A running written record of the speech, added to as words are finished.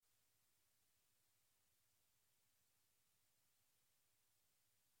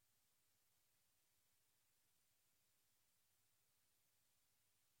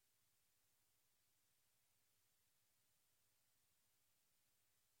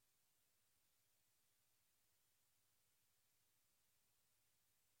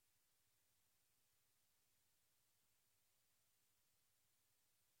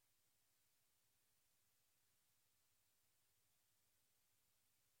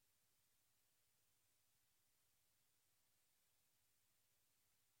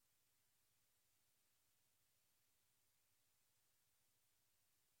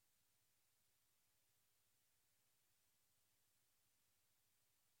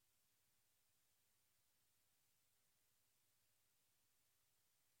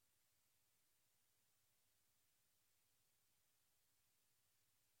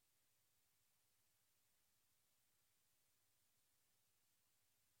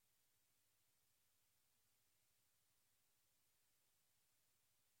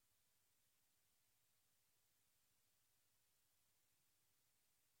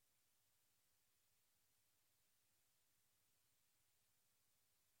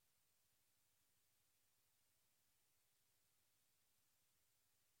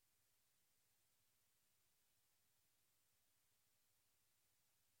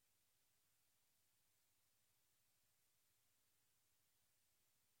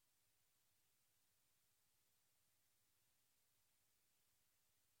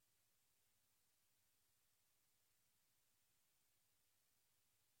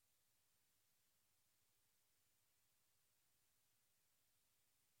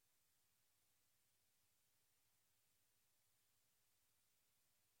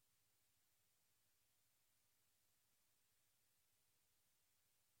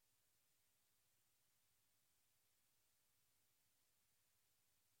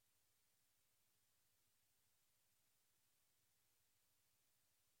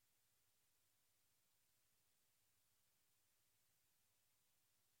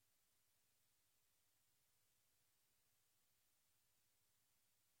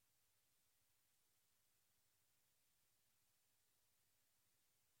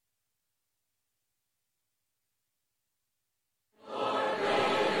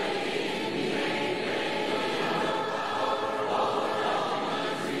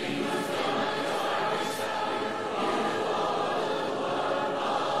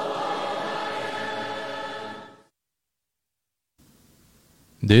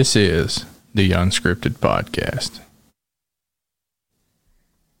This is the Unscripted Podcast.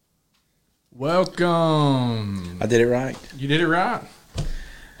 Welcome. I did it right. You did it right.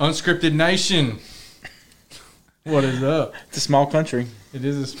 Unscripted Nation. What is up? It's a small country. It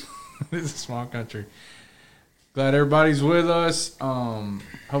is a small country. Glad everybody's with us.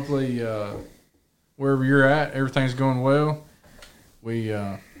 Hopefully, wherever you're at, everything's going well. We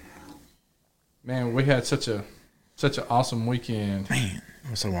had such an awesome weekend. Man, it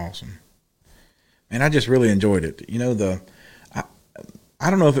was so awesome. And I just really enjoyed it. You know, I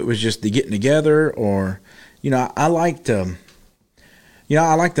don't know if it was just the getting together or, I like the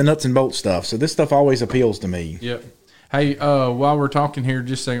nuts and bolts stuff. So this stuff always appeals to me. Yep. Hey, while we're talking here,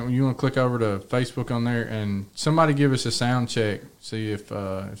 just a second, you want to click over to Facebook on there and somebody give us a sound check, see if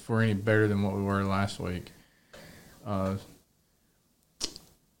we're any better than what we were last week.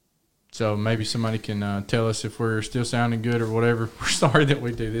 So maybe somebody can tell us if we're still sounding good or whatever. We're sorry that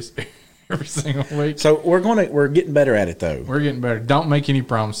we do this every single week. So we're getting better at it, though. We're getting better. Don't make any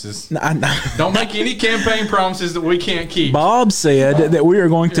promises. No. Don't make any campaign promises that we can't keep. Bob said that we are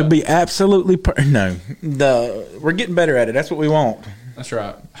going to be absolutely we're getting better at it. That's what we want. That's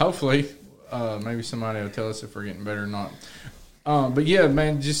right. Hopefully, maybe somebody will tell us if we're getting better or not. But yeah,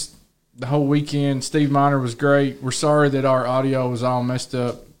 man, just the whole weekend, Steve Miner was great. We're sorry that our audio was all messed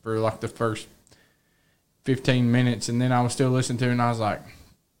up for like the first 15 minutes, and then I was still listening to it, and I was like,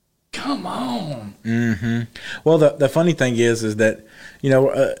 come on. Mm-hmm. Well, the funny thing is that,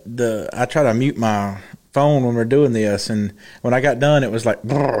 I try to mute my phone when we're doing this, and when I got done, it was like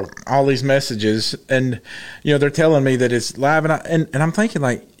all these messages, and they're telling me that it's live, and I'm thinking,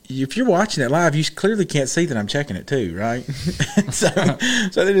 like, if you're watching it live, you clearly can't see that I'm checking it too, right? so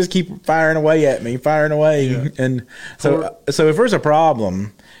they just keep firing away at me, yeah. And so if there's a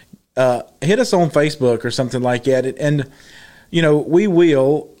problem, hit us on Facebook or something like that, and we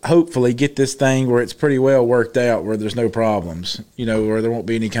will hopefully get this thing where it's pretty well worked out, where there's no problems, where there won't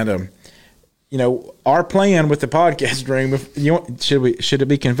be any kind of, our plan with the podcast room. If should it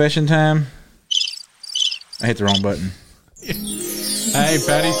be confession time? I hit the wrong button. Hey,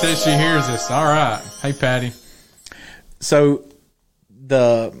 Patty says she hears us. All right. Hey, Patty. So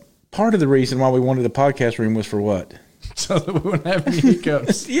the part of the reason why we wanted the podcast room was for what? So that we wouldn't have any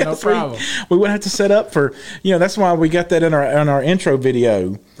hiccups. Yes, no problem. We wouldn't have to set up for, that's why we got that in our intro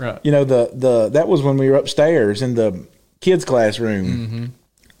video. Right. That was when we were upstairs in the kids' classroom. Mm-hmm.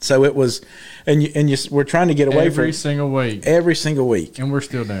 So it was, we're trying to get away from every single week, and we're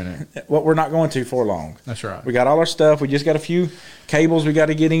still doing it. Well, we're not going to for long. That's right. We got all our stuff. We just got a few cables we got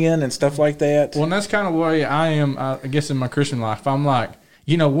to get in and stuff like that. Well, and that's kind of the way I am. I guess in my Christian life, I'm like,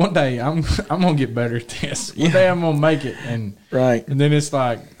 one day I'm gonna get better at this. One day I'm gonna make it, and right. And then it's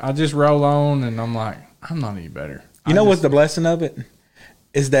like I just roll on, and I'm like, I'm not any better. What's the blessing of it?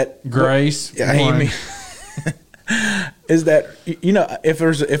 Is that grace? Is that if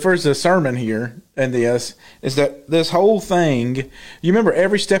there's a sermon here and is that this whole thing, you remember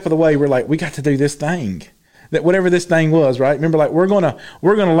every step of the way we're like, we got to do this thing, that whatever this thing was, right? Remember, like, we're gonna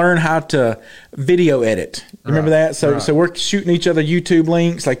learn how to video edit. Remember that? So we're shooting each other YouTube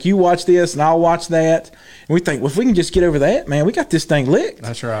links, like, you watch this and I'll watch that, and we think, well, if we can just get over that, man, we got this thing licked.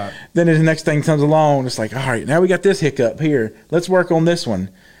 That's right. Then the next thing comes along, it's like, all right, now we got this hiccup here, let's work on this one.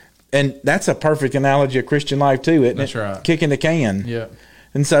 And that's a perfect analogy of Christian life too, isn't it? That's right. Kicking the can. Yeah.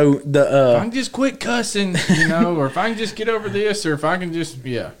 And so if I can just quit cussing, or if I can just get over this, or if I can just,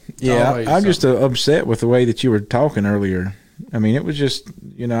 I'm just upset with the way that you were talking earlier. I mean, it was just,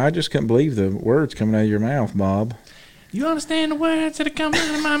 I just couldn't believe the words coming out of your mouth, Bob. You understand the words that are coming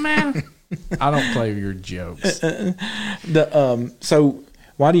out of my mouth? I don't play your jokes. So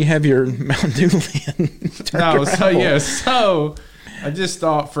why do you have your Mountain Dew lid? So I just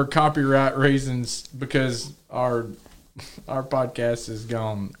thought, for copyright reasons, because our podcast has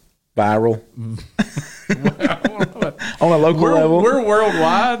gone viral on a local level. We're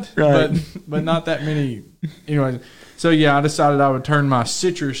worldwide, right. but not that many. Anyway, so I decided I would turn my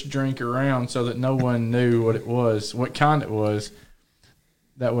citrus drink around so that no one knew what it was, what kind it was.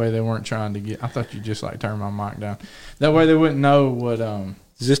 That way they weren't trying to get. I thought you just turn my mic down. That way they wouldn't know what.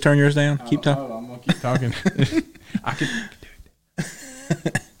 Does this turn yours down? Keep talking. I'm gonna keep talking. I could do it.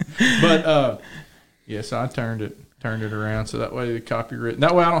 But so I turned it around so that way the copyright.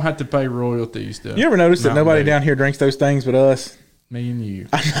 That way I don't have to pay royalties. You ever notice that nobody down here drinks those things but us? Me and you.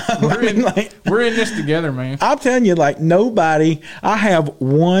 We're in this together, man. I'm telling you, nobody. I have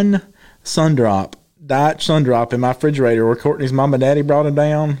one Diet Sundrop in my refrigerator where Courtney's mom and daddy brought them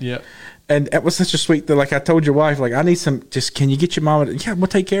down. Yep. And that was such a sweet thing. Like, I told your wife, I need some, can you get your mom? Yeah, we'll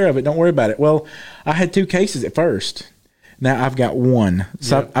take care of it. Don't worry about it. Well, I had 2 cases at first. Now I've got one.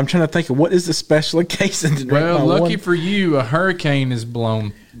 So Yep. I'm trying to think of what is the special occasion to drink Well, my lucky one. for you, a hurricane is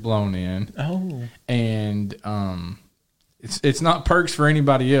blown in, Oh. and it's not perks for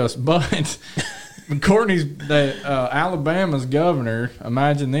anybody else. But Courtney's Alabama's governor.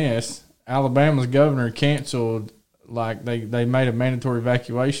 Imagine this: Alabama's governor canceled, like they made a mandatory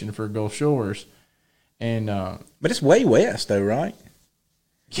evacuation for Gulf Shores, and But it's way west, though, right?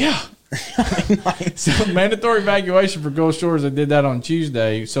 yeah. So mandatory evacuation for Gulf Shores. They did that on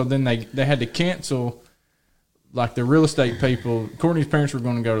Tuesday. So then they had to cancel. Like the real estate people, Courtney's parents were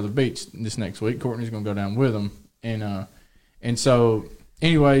going to go to the beach this next week. Courtney's going to go down with them, and so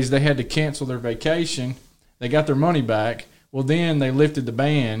anyways, they had to cancel their vacation. They got their money back. Well, then they lifted the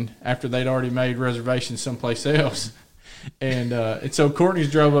ban after they'd already made reservations someplace else, and so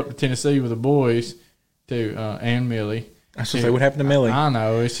Courtney's drove up to Tennessee with the boys to and Millie. I should say, what happened to Millie? I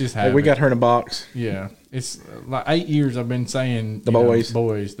know, it's just Hey, happened. we got her in a box. Yeah, it's like 8 years I've been saying The boys.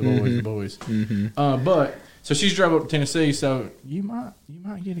 boys. Mm-hmm. But so she's drove up to Tennessee. So you might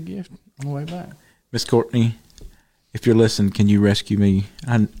get a gift on the way back. Miss Courtney, if you're listening, can you rescue me?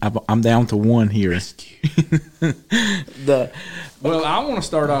 I'm down to one here. Well, I want to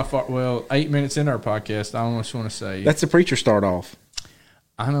start off. 8 minutes into our podcast, I just want to say That's the preacher start off.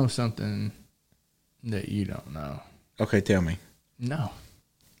 I know something that you don't know. Okay, tell me. No.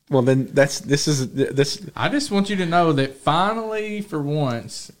 Well, then this. I just want you to know that finally, for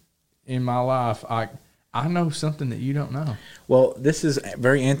once in my life, I know something that you don't know. Well, this is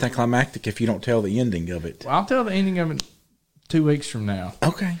very anticlimactic if you don't tell the ending of it. Well, I'll tell the ending of it 2 weeks from now.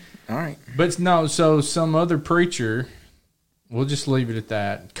 Okay, all right. But no, so some other preacher, we'll just leave it at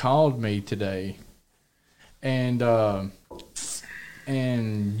that, called me today, and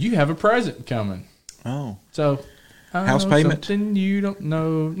you have a present coming. Oh, So I House know payment? something you don't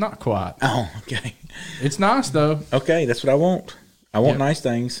know, not quite. oh, okay, It's nice though. okay. That's what I want. I want Yep. nice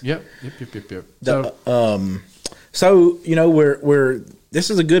things. Yep. The, So So we're this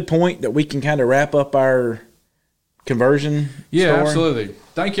is a good point that we can kind of wrap up our conversion. yeah, story. absolutely.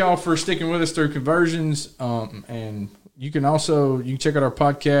 Thank y'all for sticking with us through conversions. And you can check out our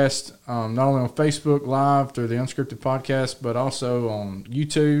podcast not only on Facebook Live through the Unscripted Podcast, but also on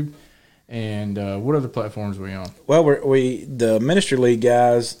YouTube. And what other platforms are we on? Well, the Ministry League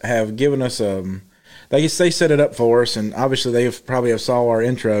guys have given us they set it up for us, and obviously they probably have saw our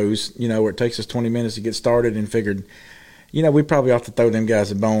intros, where it takes us 20 minutes to get started, and figured, we probably ought to throw them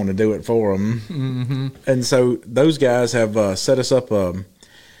guys a bone to do it for them. Mm-hmm. And so those guys have set us up an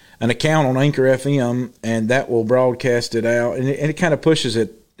account on Anchor FM, and that will broadcast it out, and it kind of pushes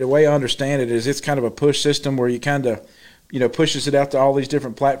it. The way I understand it is it's kind of a push system where you kind of pushes it out to all these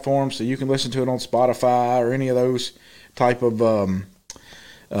different platforms, so you can listen to it on Spotify or any of those type of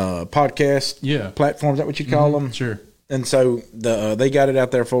podcast platforms. Is that what you call them? Sure. And so they got it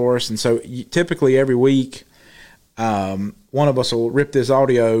out there for us. And so typically every week, one of us will rip this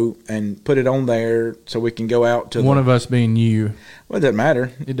audio and put it on there so we can go out to one of us being you. Well, it doesn't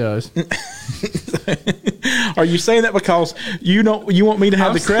matter. It does. Are you saying that because you want me to have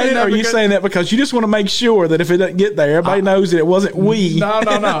I'm the credit, saying or that are you because- saying that because you just want to make sure that if it doesn't get there, everybody knows that it wasn't we? No.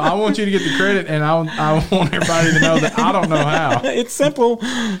 I want you to get the credit, and I want everybody to know that I don't know how. It's simple,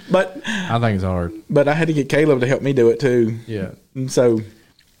 but I think it's hard. I had to get Caleb to help me do it too. Yeah. And so,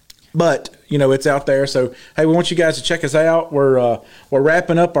 but it's out there. So hey, we want you guys to check us out. We're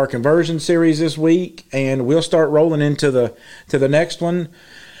wrapping up our conversion series this week, and we'll start rolling into the next one.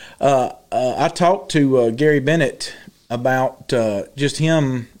 I talked to Gary Bennett about just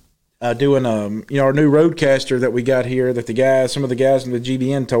him doing our new roadcaster that we got here. That some of the guys in the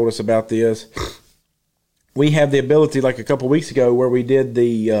GBN told us about this. We have the ability, like a couple weeks ago, where we did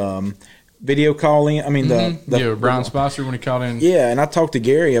the video calling. I mean, Brian Spicer when he called in. Yeah, and I talked to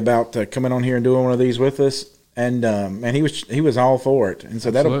Gary about coming on here and doing one of these with us, and he was all for it. And so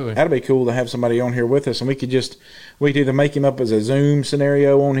that'll be cool to have somebody on here with us, and we could either make him up as a Zoom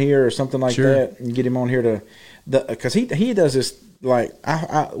scenario on here or something like that, and get him on here because he does this like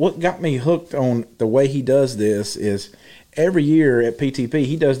what got me hooked on the way he does this is every year at PTP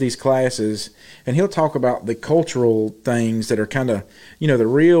he does these classes and he'll talk about the cultural things that are kind of the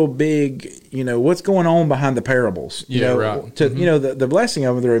real big what's going on behind the parables. Right. The blessing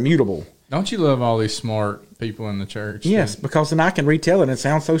of them, they're immutable. Don't you love all these smart people in the church? Yes, because then I can retell it and it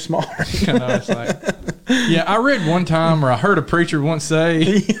sounds so smart. It's like, yeah, I read one time, or I heard a preacher once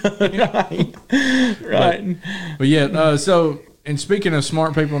say. Right. But yeah, and speaking of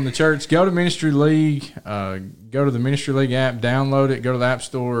smart people in the church, go to Ministry League, go to the Ministry League app, download it, go to the App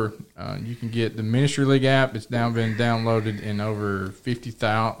Store. You can get the Ministry League app. It's now been downloaded in over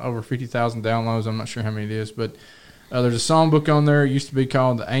 50,000 downloads. I'm not sure how many it is, but There's a songbook on there. It used to be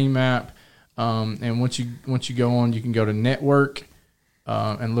called the AIM app. And once you go on, you can go to network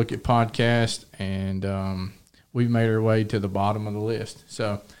and look at podcast. And we've made our way to the bottom of the list.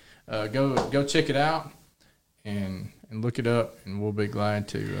 So go check it out and look it up, and we'll be glad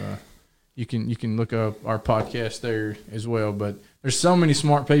to. You can look up our podcast there as well. But there's so many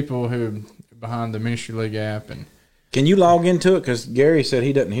smart people who behind the Ministry League app. And can you log into it? Because Gary said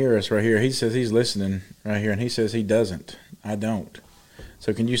he doesn't hear us right here. He says he's listening right here, and he says he doesn't. I don't.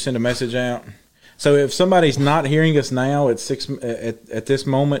 So can you send a message out? So if somebody's not hearing us now at this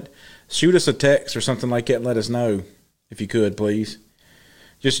moment, shoot us a text or something like that and let us know, if you could, please.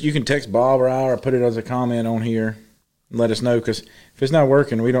 Just you can text Bob or I, or put it as a comment on here and let us know, because if it's not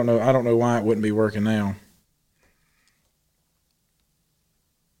working, we don't know. I don't know why it wouldn't be working now.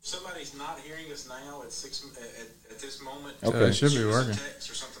 If somebody's not hearing us now at this moment, okay, it should be working. Text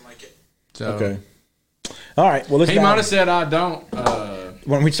or something like it. So, okay. All right. Well, he might have said I don't.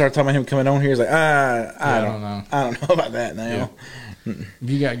 When we started talking about him coming on here, he's like, I don't know. I don't know about that now. Yeah. If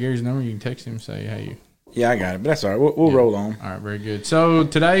you got Gary's number, you can text him and say, hey. Yeah, I got it, but that's all right. We'll roll on. All right, very good. So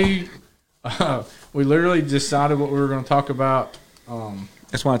today, we literally decided what we were going to talk about.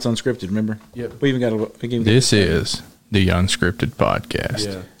 That's why it's unscripted, remember? Yep. We even got a... This is the Unscripted Podcast.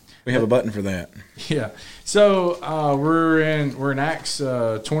 Yeah. We have a button for that. Yeah. So we're in Acts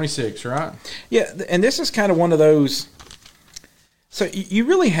 26, right? Yeah, and this is kind of one of those... So you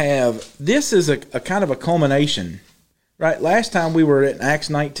really have... This is a kind of a culmination, right? Last time we were at Acts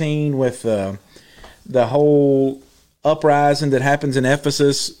 19 with the whole uprising that happens in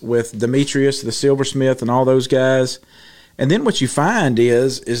Ephesus with Demetrius, the silversmith, and all those guys. And then what you find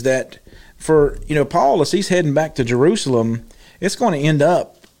is that for, Paul, as he's heading back to Jerusalem, it's going to end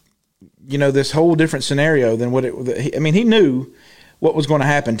up, this whole different scenario than what he knew what was going to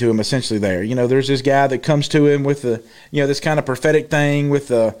happen to him essentially there. There's this guy that comes to him with this kind of prophetic thing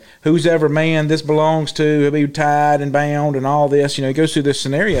with whose ever man this belongs to, he'll be tied and bound and all this. He goes through this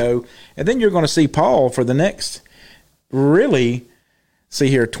scenario. And then you're going to see Paul for the next, really, see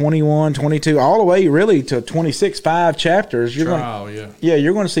here, 21, 22, all the way really to 26, 5 chapters. You're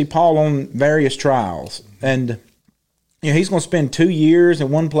you're going to see Paul on various trials. And he's going to spend 2 years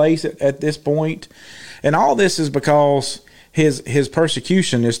in one place at this point. And all this is because his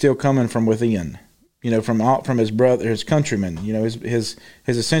persecution is still coming from within, from his brother, his countrymen, his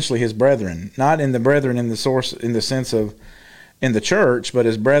essentially his brethren, not in the brethren in the source, in the sense of in the church, but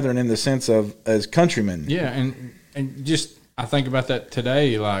his brethren in the sense of as countrymen. Yeah. And just, I think about that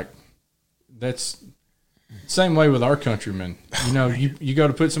today, like that's same way with our countrymen. You go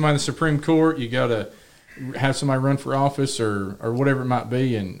to put somebody in the Supreme Court, you go to have somebody run for office or whatever it might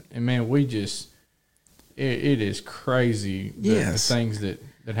be. And man, we just, it is crazy the things that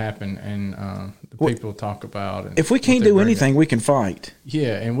happen and the people talk about. And if we can't do anything, we can fight.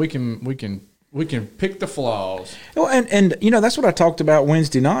 Yeah, and we can pick the flaws. Well, and that's what I talked about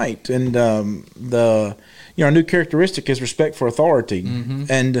Wednesday night. And a new characteristic is respect for authority. Mm-hmm.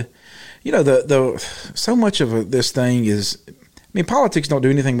 And the so much of this thing is, politics don't do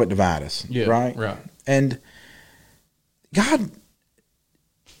anything but divide us. Yeah, right. And God,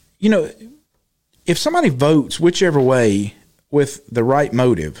 if somebody votes whichever way with the right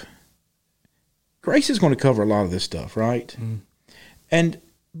motive, grace is going to cover a lot of this stuff, right? Mm.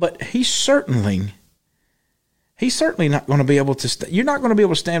 But he's certainly not going to be able to. You're not going to be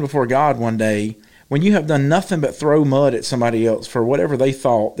able to stand before God one day when you have done nothing but throw mud at somebody else for whatever they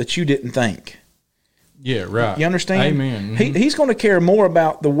thought that you didn't think. Yeah, right. You understand? Amen. Mm-hmm. He's going to care more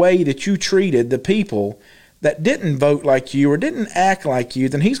about the way that you treated the people that didn't vote like you or didn't act like you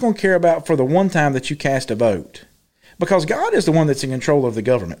than he's going to care about for the one time that you cast a vote. Because God is the one that's in control of the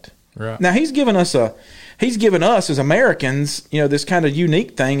government. Right. Now, he's given us as Americans, this kind of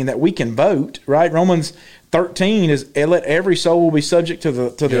unique thing in that we can vote, right? Romans 13 is let every soul be subject to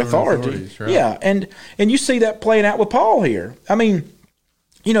the authority. Right. Yeah, and you see that playing out with Paul here.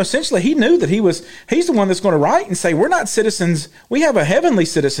 Essentially he knew that he's the one that's going to write and say, we're not citizens, we have a heavenly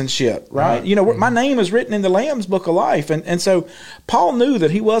citizenship, right? Mm-hmm. My name is written in the Lamb's Book of Life. And so Paul knew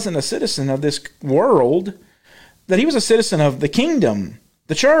that he wasn't a citizen of this world, that he was a citizen of the kingdom,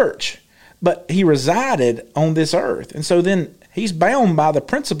 the church, but he resided on this earth. And so then he's bound by the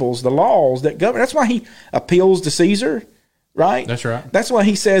principles, the laws that govern. That's why he appeals to Caesar, right? That's right. That's why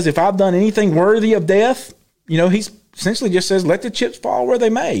he says, if I've done anything worthy of death, he's essentially just says, let the chips fall where they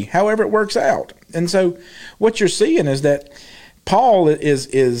may, however it works out. And so what you're seeing is that Paul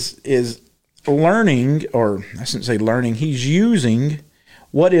is learning, or I shouldn't say learning, he's using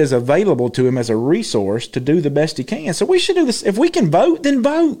what is available to him as a resource to do the best he can. So we should do this. If we can vote, then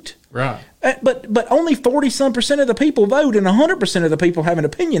vote. Right. But only 40-some% of the people vote, and 100% of the people have an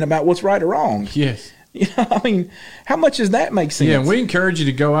opinion about what's right or wrong. Yes. You know, I mean, how much does that make sense? Yeah, and we encourage you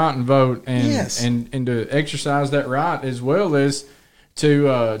to go out and vote and Yes. and to exercise that right, as well as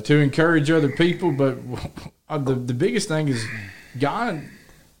to encourage other people. But the biggest thing is God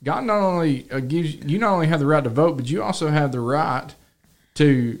not only gives you not only have the right to vote, but you also have the right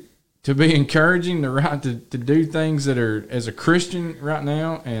to be encouraging, the right to do things that are, as a Christian right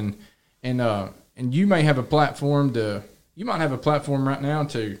now, and you may have a platform right now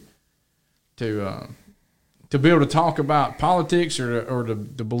to be able to talk about politics or to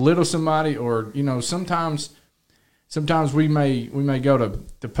belittle somebody, or, you know, sometimes we may go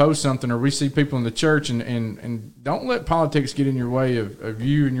to post something, or we see people in the church, and don't let politics get in your way of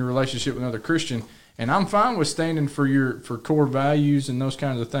you and your relationship with another Christian. And I'm fine with standing for core values and those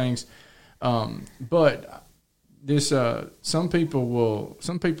kinds of things. But this some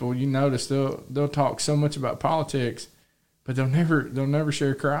people you notice they'll talk so much about politics, but they'll never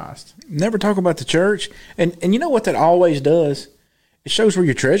share Christ. Never talk about the church. And you know what that always does? It shows where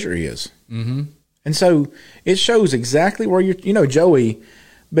your treasure is. Mm-hmm. And so it shows exactly where you know, Joey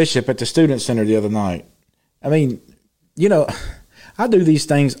Bishop at the Student Center the other night. I mean, you know, I do these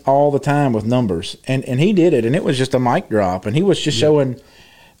things all the time with numbers, and he did it, and it was just a mic drop, and he was just showing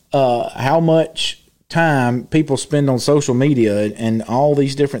how much time people spend on social media and all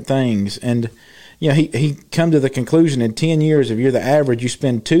these different things. And, you know, he come to the conclusion in 10 years, if you're the average, you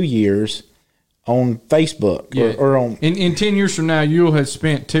spend 2 years on Facebook or on. In 10 years from now, you'll have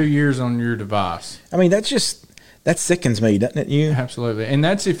spent 2 years on your device. I mean, that sickens me, doesn't it? You absolutely, and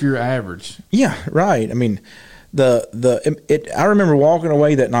that's if you're average. Yeah, right. I mean, I remember walking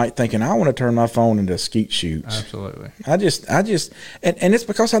away that night thinking, I want to turn my phone into skeet shoots. Absolutely. I just, and it's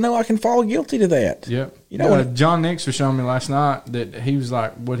because I know I can fall guilty to that. Yep. You know, John Nix was showing me last night that he was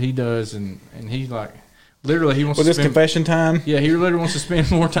like, what he does, and he's like, literally, he wants with to this confession time. Yeah, he literally wants to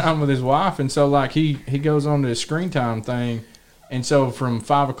spend more time with his wife, and so like he goes on to his screen time thing, and so from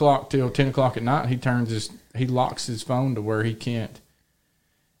 5 o'clock till 10 o'clock at night, he locks his phone to where he can't.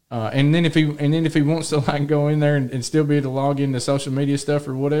 And then if he wants to like go in there and still be able to log into social media stuff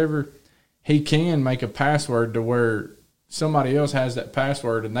or whatever, he can make a password to where somebody else has that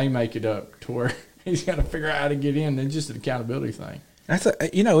password and they make it up to where he's got to figure out how to get in. It's just an accountability thing.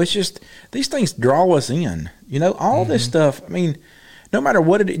 It's just these things draw us in. You know, all this stuff. I mean, no matter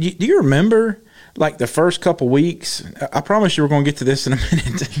what do you remember? Like the first couple weeks, I promise you we're going to get to this in a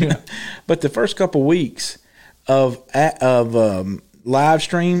minute. Yeah. But the first couple weeks of live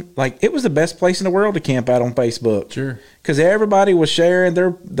stream, like it was the best place in the world to camp out on Facebook. Sure. Because everybody was sharing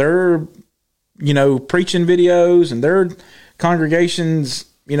their preaching videos and their congregations,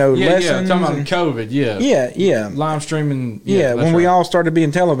 lessons. Yeah, talking about COVID, yeah. Yeah. Live streaming. Yeah, when we all started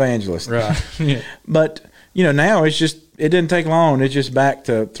being televangelists. Right. Yeah. But, now it's just, it didn't take long. It's just back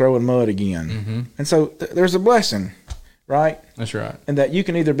to throwing mud again. Mm-hmm. And so there's a blessing, right? That's right. And that you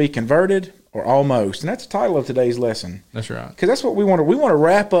can either be converted or almost. And that's the title of today's lesson. That's right. Because that's what we want to. We want to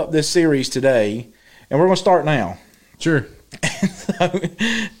wrap up this series today, and we're going to start now. Sure.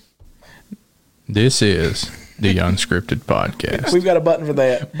 This is the Unscripted Podcast. We've got a button for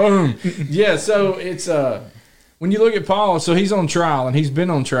that. Boom. Yeah, so it's when you look at Paul, so he's on trial, and he's been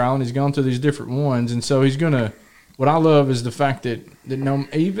on trial, and he's gone through these different ones, and so he's going to, what I love is the fact that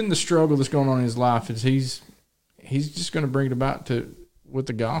even the struggle that's going on in his life is he's just going to bring it about with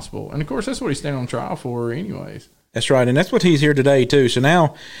the gospel. And, of course, that's what he's standing on trial for anyways. That's right, and that's what he's here today, too. So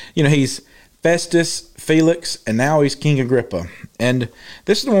now, he's Festus, Felix, and now he's King Agrippa. And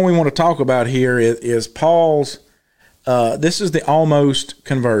this is the one we want to talk about here is Paul's, this is the almost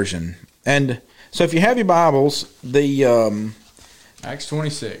conversion. And so if you have your Bibles, the Acts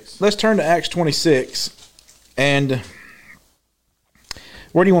 26. Let's turn to Acts 26. And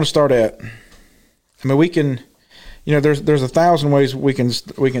where do you want to start at? I mean, we can... there's 1,000 ways we can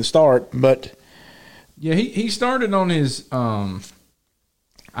start, but yeah, he started on his. I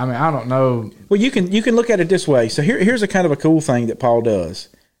don't know. Well, you can look at it this way. So here's a kind of a cool thing that Paul does.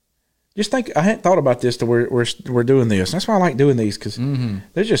 Just think, I hadn't thought about this till we're doing this. That's why I like doing these because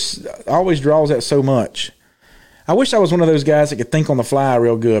there's just always draws that so much. I wish I was one of those guys that could think on the fly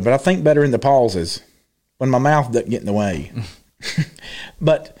real good, but I think better in the pauses when my mouth doesn't get in the way.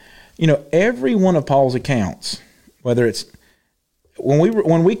 But every one of Paul's accounts. Whether it's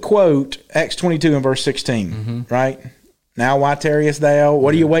when we quote Acts 22 and verse 16, right? Now why tarriest thou?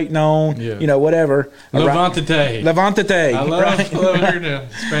 What are you waiting on? Yeah. Whatever. Levantate. Levantate. I love hearing the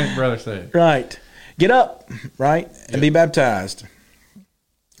Spanish brother say it. Right. Get up, right, and be baptized.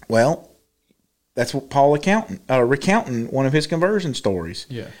 Well, That's what Paul recounting one of his conversion stories.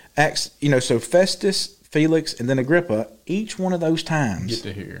 Yeah. Acts, so Festus, Felix, and then Agrippa, each one of those times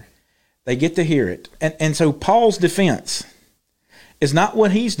they get to hear it. And so Paul's defense is not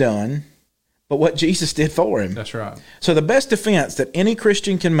what he's done, but what Jesus did for him. That's right. So the best defense that any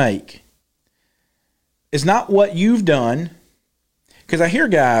Christian can make is not what you've done, because I hear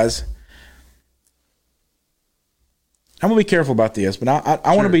guys. I'm gonna be careful about this, but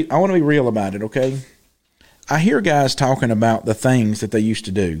I want to be real about it. Okay, I hear guys talking about the things that they used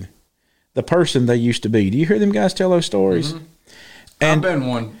to do, the person they used to be. Do you hear them guys tell those stories? Mm-hmm. And I've been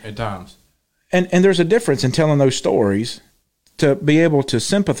one at times. And there's a difference in telling those stories to be able to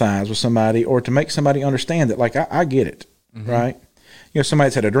sympathize with somebody or to make somebody understand that, like, I get it, right?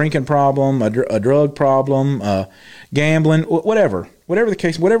 Somebody's had a drinking problem, a drug problem, gambling, whatever the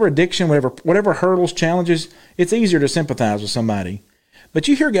case, whatever addiction, whatever hurdles, challenges, it's easier to sympathize with somebody. But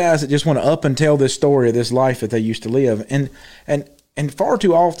you hear guys that just want to up and tell this story of this life that they used to live, and far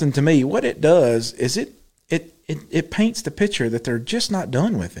too often to me, what it does is it paints the picture that they're just not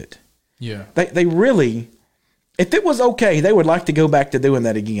done with it. Yeah, they really. If it was okay, they would like to go back to doing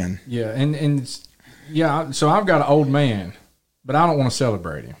that again. Yeah, so I've got an old man, but I don't want to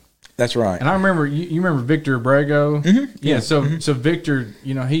celebrate him. That's right. And I remember, you remember Victor Abrego? Mm-hmm. Yeah, so Victor,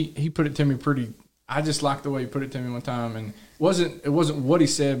 he put it to me pretty, I just liked the way he put it to me one time, and it wasn't what he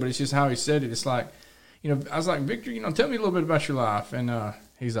said, but it's just how he said it. It's like, I was like, Victor, tell me a little bit about your life. And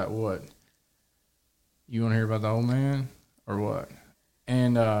he's like, what? You want to hear about the old man or what?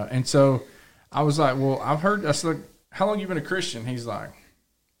 And so I was like, well, I've heard. I said, how long you been a Christian? He's like,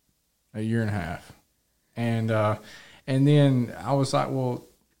 a year and a half. And then I was like, well,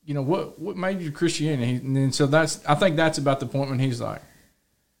 what made you Christianity? And then I think that's about the point when he's like,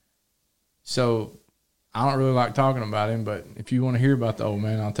 so I don't really like talking about him, but if you want to hear about the old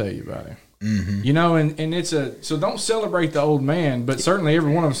man, I'll tell you about him. Mm-hmm. And so don't celebrate the old man, but certainly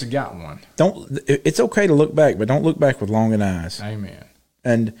every one of us has got one. It's okay to look back, but don't look back with longing eyes. Amen.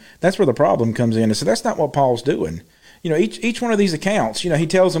 And that's where the problem comes in. So that's not what Paul's doing. Each one of these accounts, he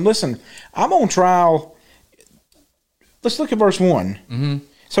tells them, listen, I'm on trial. Let's look at verse 1. Mm-hmm.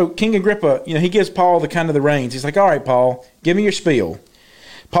 So King Agrippa, he gives Paul the reins. He's like, all right, Paul, give me your spiel.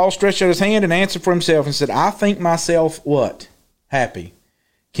 Paul stretched out his hand and answered for himself and said, I think myself what? Happy,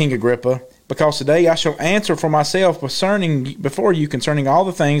 King Agrippa, because today I shall answer for myself before you concerning all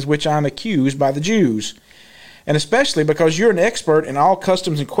the things which I am accused by the Jews. And especially because you're an expert in all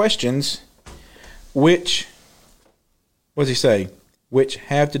customs and questions which, what does he say? Which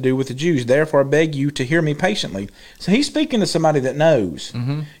have to do with the Jews. Therefore, I beg you to hear me patiently. So he's speaking to somebody that knows.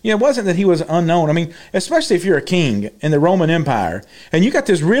 Mm-hmm. It wasn't that he was unknown. I mean, especially if you're a king in the Roman Empire, and you got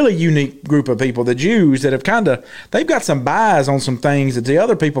this really unique group of people, the Jews, that have they've got some bias on some things that the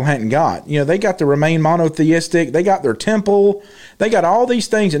other people hadn't got. They got to remain monotheistic. They got their temple. They got all these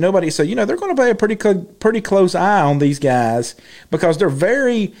things that nobody said. They're going to pay a pretty close eye on these guys because they're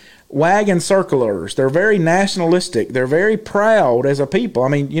very wagon circlers. They're very nationalistic. They're very proud as a people. I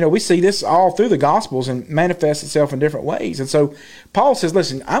mean, we see this all through the Gospels and manifests itself in different ways. And so Paul says,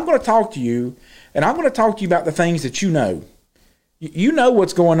 listen, I'm going to talk to you, and I'm going to talk to you about the things that you know. You know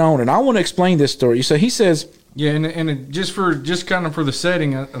what's going on, and I want to explain this story. So he says... Yeah, and just kind of for the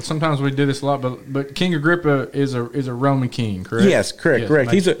setting, sometimes we do this a lot, but King Agrippa is a Roman king, correct? Yes,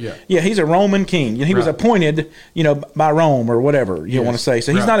 correct. He's a Roman king. He was appointed, by Rome or whatever you want to say.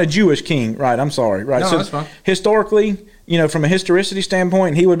 So he's not a Jewish king, right? I'm sorry, right? No, so that's fine. Historically, from a historicity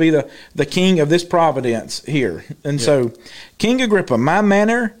standpoint, he would be the king of this providence here. And so, King Agrippa, my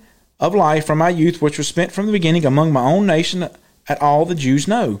manner of life from my youth, which was spent from the beginning among my own nation, at all the Jews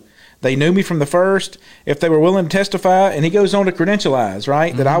know. They knew me from the first, if they were willing to testify. And he goes on to credentialize,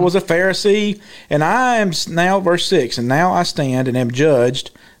 right, that I was a Pharisee. And I am now, verse 6, and now I stand and am judged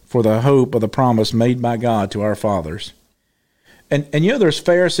for the hope of the promise made by God to our fathers. And there's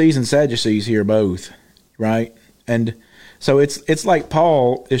Pharisees and Sadducees here both, right? And so it's like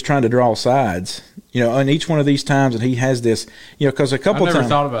Paul is trying to draw sides, on each one of these times that he has this, because a couple times. I never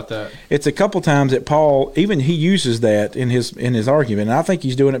thought about that. It's a couple times that Paul, even he uses that in his argument. And I think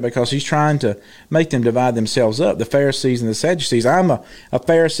he's doing it because he's trying to make them divide themselves up, the Pharisees and the Sadducees. I'm a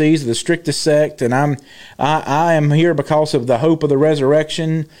Pharisee, the strictest sect, and I am here because of the hope of the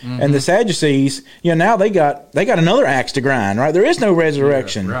resurrection. Mm-hmm. And the Sadducees, now they got another axe to grind, right? There is no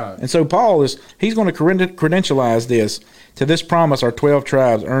resurrection. Yeah, right. And so Paul he's going to credentialize this. To this promise our 12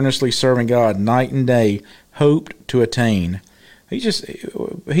 tribes earnestly serving God night and day hoped to attain. He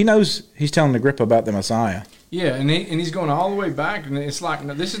knows he's telling Agrippa about the Messiah. Yeah, and he's going all the way back, and it's like,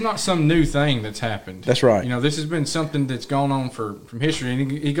 no, this is not some new thing that's happened. That's right. You know, this has been something that's gone on from history, and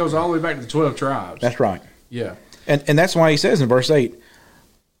he goes all the way back to the 12 tribes. That's right. Yeah. And that's why he says in verse 8,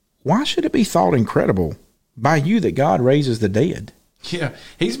 why should it be thought incredible by you that God raises the dead? Yeah,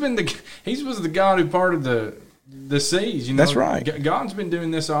 he was the God who parted the seas. You know, that's right. God's been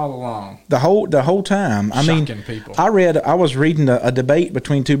doing this all along. The whole time. I mean, people. I was reading a debate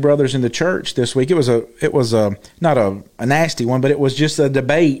between two brothers in the church this week. It was not a nasty one, but it was just a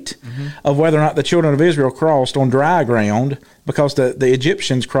debate of whether or not the children of Israel crossed on dry ground because the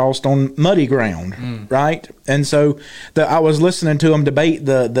Egyptians crossed on muddy ground, right? And so I was listening to them debate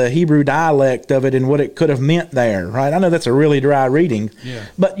the Hebrew dialect of it and what it could have meant there, right? I know that's a really dry reading,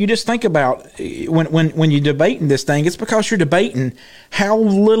 but you just think about when you're debating this thing, it's because you're debating how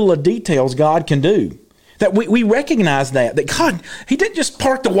little of details God can do. That we recognize that God, he didn't just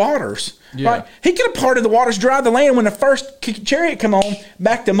part the waters, right? He could have parted the waters, dried the land when the first chariot come on,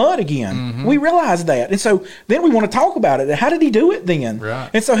 back to mud again. We realize that. And so then we want to talk about it. How did he do it then?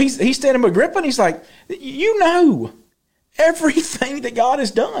 Right. And so he's standing with Agrippa and he's like, you know everything that God has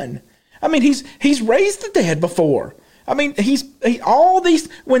done. I mean, he's raised the dead before. I mean, all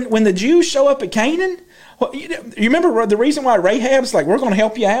these, when the Jews show up at Canaan, well, you remember the reason why Rahab's like, we're going to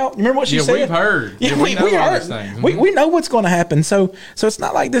help you out? You remember what she said? We've heard. Yeah, we know all heard. these things. We know what's going to happen. So it's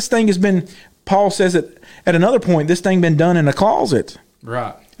not like this thing has been, Paul says it at another point, this thing been done in a closet.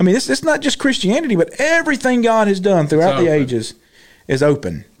 Right. I mean, it's not just Christianity, but everything God has done throughout the ages is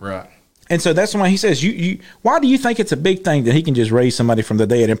open. Right. And so that's why he says, why do you think it's a big thing that he can just raise somebody from the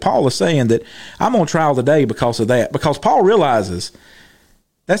dead? And Paul is saying that I'm on trial today because of that. Because Paul realizes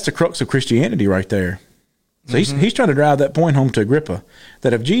that's the crux of Christianity right there. So he's trying to drive that point home to Agrippa,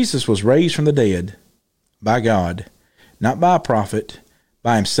 that if Jesus was raised from the dead by God, not by a prophet,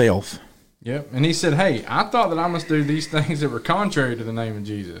 by himself. Yep. And he said, hey, I thought that I must do these things that were contrary to the name of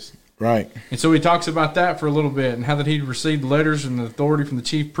Jesus. Right. And so he talks about that for a little bit and how that he'd received letters and authority from the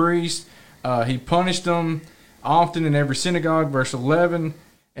chief priests. He punished them often in every synagogue, verse 11.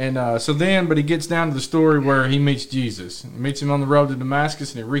 And but he gets down to the story where he meets Jesus. He meets him on the road to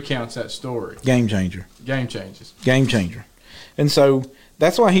Damascus, and he recounts that story. Game changer. Game changes. Game changer. And so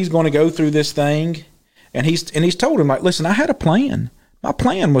that's why he's going to go through this thing. And he's told him, like, listen, I had a plan. My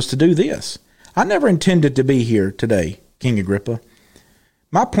plan was to do this. I never intended to be here today, King Agrippa.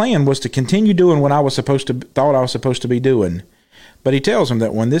 My plan was to continue doing what I was thought I was supposed to be doing. But he tells him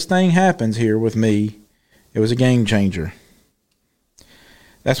that when this thing happens here with me, it was a game changer.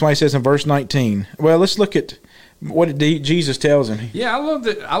 That's why he says in verse 19. Well, let's look at what Jesus tells him. Yeah,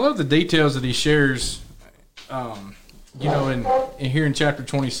 I love the details that he shares. In here in chapter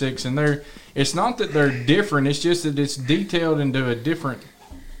 26, and it's not that they're different. It's just that it's detailed in a different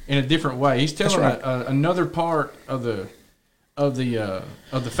way. He's telling another part of the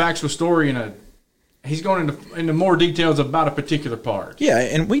factual story he's going into more details about a particular part. Yeah,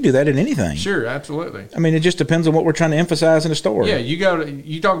 and we do that in anything. Sure, absolutely. I mean, it just depends on what we're trying to emphasize in a story. Yeah,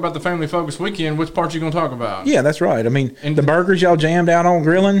 you talk about the Family Focus Weekend, which part you going to talk about? Yeah, that's right. I mean, and the burgers y'all jammed out on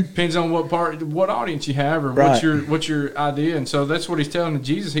grilling. Depends on what audience you have, or what's your idea. And so that's what he's telling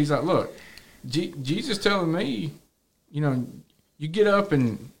Jesus. He's like, look, Jesus telling me, you get up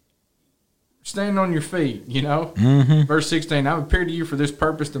and stand on your feet, Verse 16, I've appeared to you for this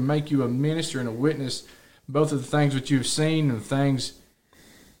purpose, to make you a minister and a witness, both of the things which you have seen and the things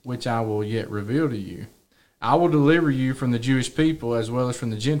which I will yet reveal to you. I will deliver you from the Jewish people as well as from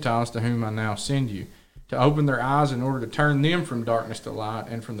the Gentiles, to whom I now send you, to open their eyes in order to turn them from darkness to light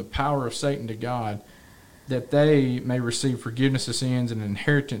and from the power of Satan to God, that they may receive forgiveness of sins and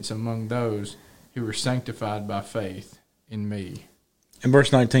inheritance among those who are sanctified by faith in me. In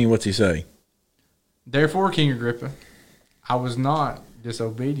verse 19, what's he say? Therefore, King Agrippa, I was not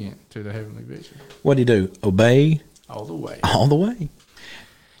disobedient to the heavenly vision. What did he do? Obey? All the way. All the way.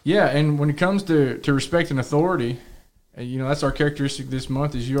 Yeah, and when it comes to respecting authority, that's our characteristic this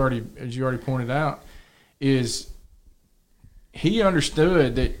month, as you already pointed out, is he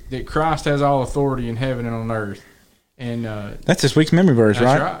understood that Christ has all authority in heaven and on earth. And that's this week's memory verse,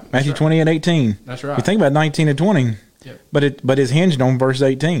 right? Matthew 20:18. That's right. You think about 19 and 20. Yep. But it's hinged on verse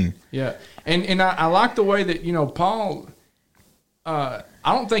 18. Yeah. And I like the way that, Paul, I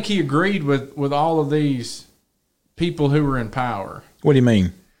don't think he agreed with all of these people who were in power. What do you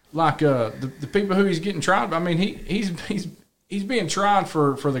mean? Like the people who he's getting tried. I mean, he's being tried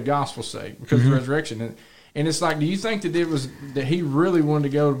for the gospel's sake because of the resurrection. And it's like, do you think that he really wanted to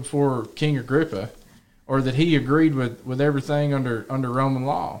go before King Agrippa, or that he agreed with everything under Roman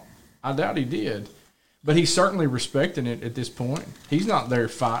law? I doubt he did. But he's certainly respecting it at this point. He's not there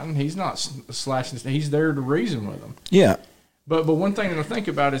fighting. He's not slashing. He's there to reason with them. Yeah. But one thing to think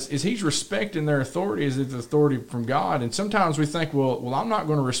about is he's respecting their authority as it's authority from God. And sometimes we think, well, I'm not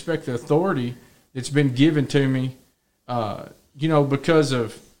going to respect the authority that's been given to me, because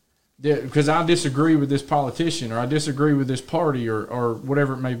I disagree with this politician or I disagree with this party or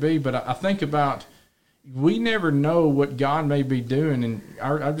whatever it may be. But I think about we never know what God may be doing. And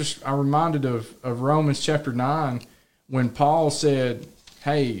I'm reminded of Romans chapter 9 when Paul said,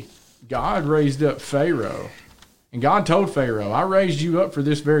 hey, God raised up Pharaoh. And God told Pharaoh, I raised you up for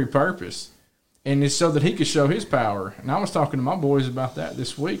this very purpose. And it's so that he could show his power. And I was talking to my boys about that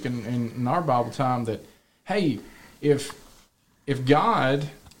this week in our Bible time that, hey, if God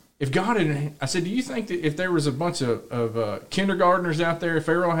had, I said, do you think that if there was a bunch of kindergartners out there, if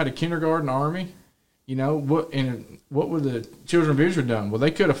Pharaoh had a kindergarten army, what would the children of Israel done? Well,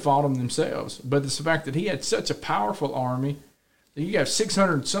 they could have fought them themselves. But it's the fact that he had such a powerful army that you have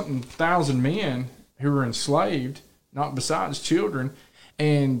 600-something thousand men who were enslaved, not besides children,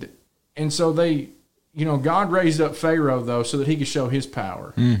 and so they, God raised up Pharaoh though so that he could show his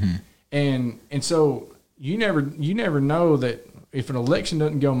power, and so you never know that if an election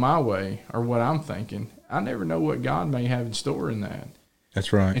doesn't go my way or what I'm thinking, I never know what God may have in store in that.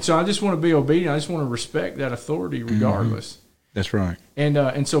 That's right. And so I just want to be obedient. I just want to respect that authority regardless. That's right.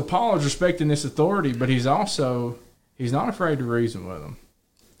 And so Paul is respecting this authority, but he's not afraid to reason with them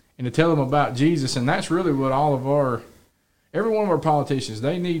and to tell them about Jesus. And that's really what every one of our politicians,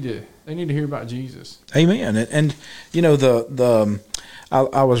 they need to hear about Jesus. Amen. And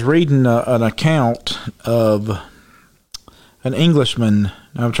I was reading an account of an Englishman.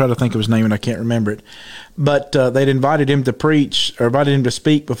 I'm trying to think of his name and I can't remember it. But they'd invited him to preach or invited him to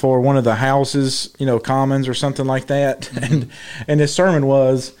speak before one of the houses, commons or something like that. Mm-hmm. And his sermon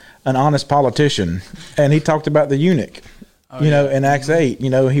was an honest politician. And he talked about the eunuch. In Acts 8, he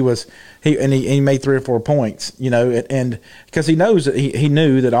made 3 or 4 points, and because he knows that he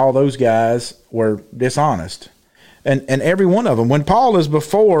knew that all those guys were dishonest, and every one of them. When Paul is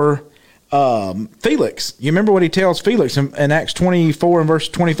before Felix, you remember what he tells Felix in Acts 24 and verse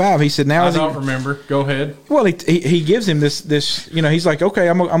 25? He said, "Now I don't remember. Go ahead." Well, he gives him this. He's like, "Okay,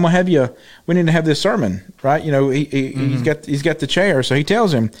 I'm gonna have you. We need to have this sermon, right?" He's got the chair, so he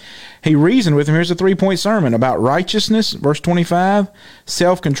tells him. He reasoned with him. Here's a 3-point sermon about righteousness, verse 25,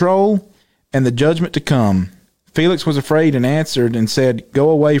 self-control, and the judgment to come. Felix was afraid and answered and said, "Go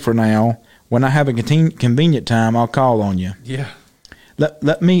away for now. When I have a convenient time, I'll call on you." Yeah.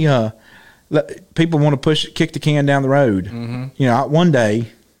 Let me. People want to kick the can down the road. Mm-hmm. One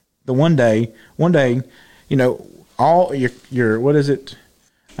day, all your what is it?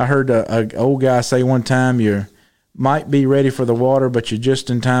 I heard a old guy say one time, you might be ready for the water, but you're just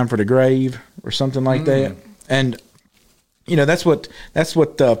in time for the grave, or something like that. And that's what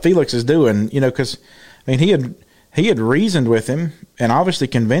Felix is doing. Because he had reasoned with him and obviously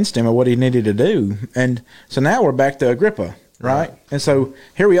convinced him of what he needed to do. And so now we're back to Agrippa. Right? And so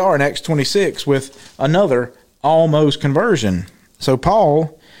here we are in Acts 26 with another almost conversion. So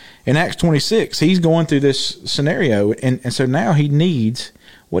Paul, in Acts 26, he's going through this scenario, and so now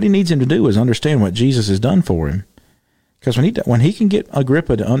what he needs him to do is understand what Jesus has done for him. Because when he can get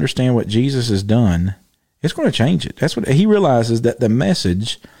Agrippa to understand what Jesus has done, it's going to change it. That's what he realizes, that the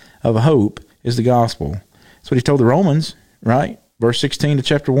message of hope is the gospel. That's what he told the Romans, right? Verse 16 to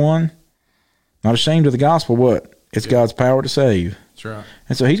chapter 1. Not ashamed of the gospel, what? It's God's power to save. That's right.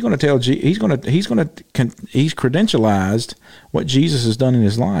 And so he's going to tell he's credentialized what Jesus has done in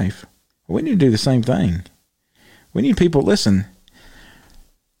his life. We need to do the same thing. We need people, listen.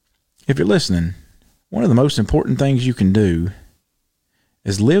 If you're listening, one of the most important things you can do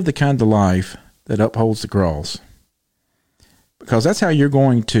is live the kind of life that upholds the cross. Because that's how you're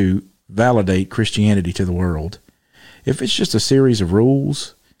going to validate Christianity to the world. If it's just a series of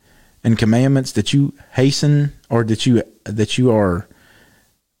rules and commandments that you hasten or that you are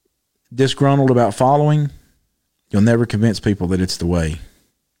disgruntled about following, you'll never convince people that it's the way.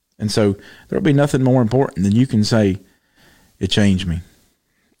 And so there'll be nothing more important than you can say, it changed me.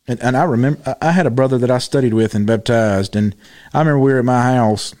 And I remember, I had a brother that I studied with and baptized, and I remember we were at my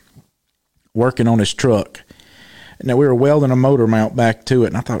house working on his truck. Now we were welding a motor mount back to it,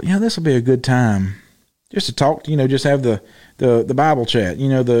 and I thought, this will be a good time just to talk, just have the Bible chat,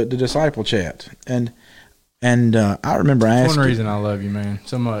 the disciple chat. And I remember asking. That's one reason I love you, man,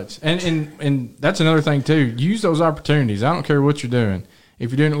 so much. And that's another thing too. Use those opportunities. I don't care what you're doing.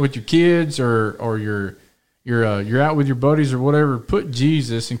 If you're doing it with your kids or you're out with your buddies or whatever,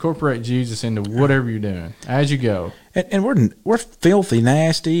 incorporate Jesus into whatever you're doing as you go. And we're filthy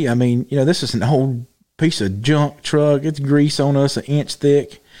nasty. I mean, this is an old piece of junk truck. It's grease on us, an inch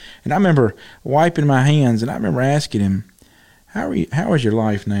thick. And I remember wiping my hands, and I remember asking him, how is your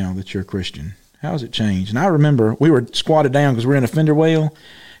life now that you're a Christian? How has it changed? And I remember we were squatted down because we were in a fender well,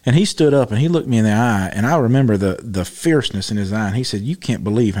 and he stood up and he looked me in the eye, and I remember the fierceness in his eye, and he said, you can't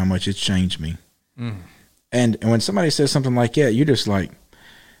believe how much it's changed me. And when somebody says something like that, you're just like,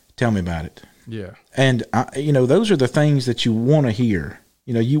 tell me about it. Yeah. And, those are the things that you want to hear.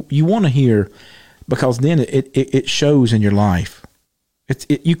 You want to hear, because then it shows in your life.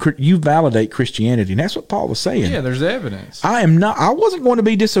 You validate Christianity, and that's what Paul was saying. Yeah, there's evidence. I wasn't going to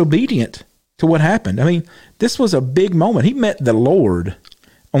be disobedient to what happened. I mean, this was a big moment. He met the Lord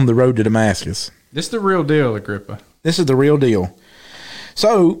on the road to Damascus. This is the real deal, Agrippa. This is the real deal.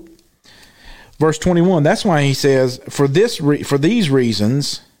 So, verse 21, that's why he says, for these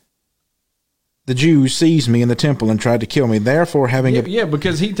reasons, the Jews seized me in the temple and tried to kill me. Therefore,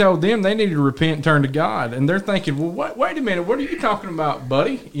 because he told them they needed to repent and turn to God. And they're thinking, well, wait a minute, what are you talking about,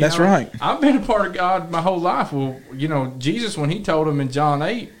 buddy? That's right. I've been a part of God my whole life. Well, Jesus, when he told them in John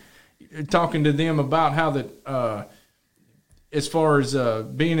 8, talking to them about how that, as far as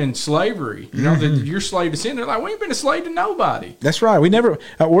being in slavery, that you're slave to sin. They're like, we ain't been a slave to nobody. That's right. We never.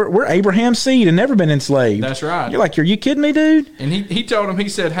 We're Abraham's seed and never been enslaved. That's right. You're like, are you kidding me, dude? And he told them, he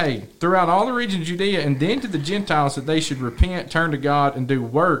said, hey, throughout all the region of Judea and then to the Gentiles that they should repent, turn to God, and do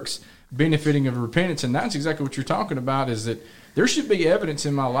works benefiting of repentance. And that's exactly what you're talking about, is that there should be evidence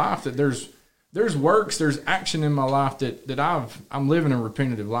in my life that there's works, there's action in my life that I'm living a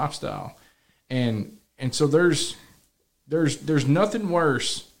repentative lifestyle. And so there's nothing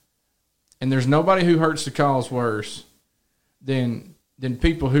worse, and there's nobody who hurts the cause worse than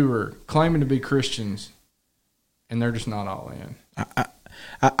people who are claiming to be Christians, and they're just not all in.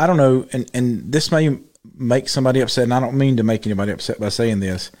 I don't know, and this may make somebody upset, and I don't mean to make anybody upset by saying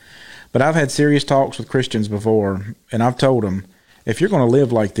this, but I've had serious talks with Christians before, and I've told them, if you're going to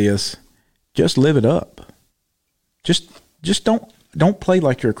live like this, just live it up. Just don't play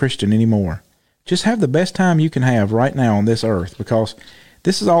like you're a Christian anymore. Just have the best time you can have right now on this earth, because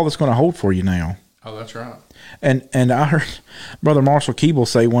this is all that's going to hold for you now. Oh, that's right. And I heard Brother Marshall Keeble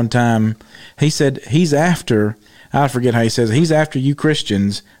say one time, he said he's after, I forget how he says it, he's after you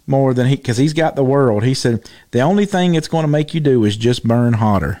Christians more than because he's got the world. He said the only thing it's going to make you do is just burn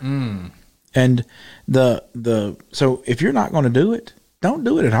hotter. And so if you're not going to do it, don't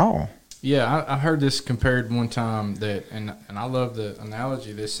do it at all. Yeah, I heard this compared one time and I love the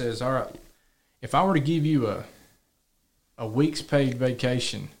analogy that says, all right, if I were to give you a week's paid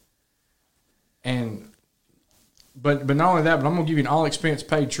vacation, but not only that, but I'm gonna give you an all expense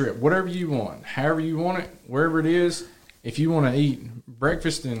paid trip, whatever you want, however you want it, wherever it is. If you want to eat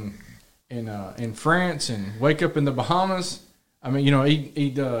breakfast in France and wake up in the Bahamas,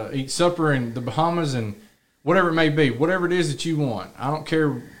 eat supper in the Bahamas and whatever it may be, whatever it is that you want, I don't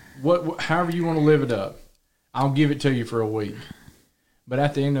care however you want to live it up, I'll give it to you for a week. But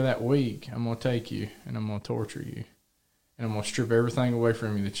at the end of that week, I'm going to take you and I'm going to torture you. And I'm going to strip everything away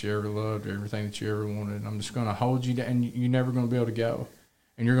from you that you ever loved, everything that you ever wanted. And I'm just going to hold you down, and you're never going to be able to go.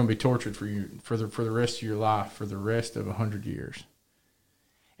 And you're going to be tortured for the rest of your life, for the rest of 100 years.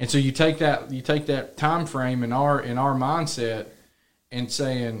 And so you take that time frame in our mindset and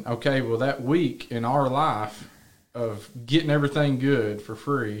saying, okay, well, that week in our life of getting everything good for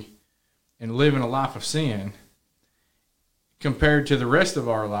free and living a life of sin, compared to the rest of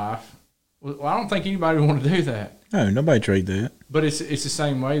our life, well, I don't think anybody would want to do that. No, nobody trade that. But it's the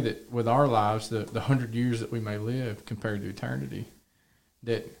same way that with our lives, the 100 years that we may live compared to eternity,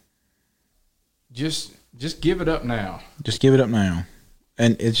 that just give it up now. Just give it up now.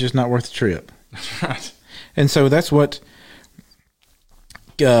 And it's just not worth the trip. That's right. And so that's what,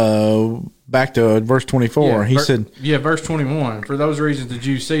 back to verse 24, he said... Yeah, verse 21, for those reasons the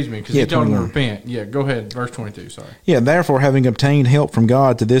Jews seized me, because he told them to repent. Yeah, go ahead, verse 22, sorry. Yeah, therefore, having obtained help from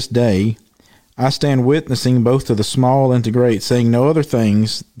God to this day, I stand witnessing both to the small and to great, saying no other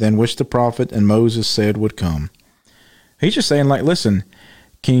things than which the prophet and Moses said would come. He's just saying, like, listen,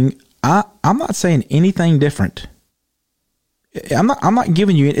 King, I'm not saying anything different. I'm not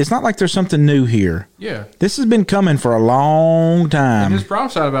giving you, it's not like there's something new here. Yeah. This has been coming for a long time. And it's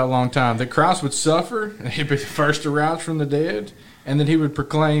prophesied about a long time, that Christ would suffer, and he'd be the first to rise from the dead, and that he would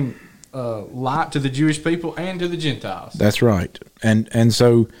proclaim light to the Jewish people and to the Gentiles. That's right. And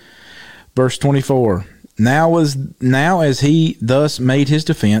so, verse 24, now as he thus made his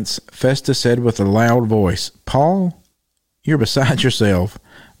defense, Festus said with a loud voice, Paul, you're beside yourself.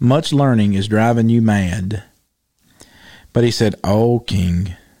 Much learning is driving you mad. But he said, oh,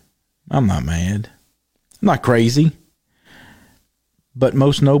 King, I'm not mad. I'm not crazy. But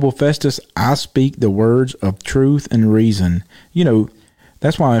most noble Festus, I speak the words of truth and reason. You know,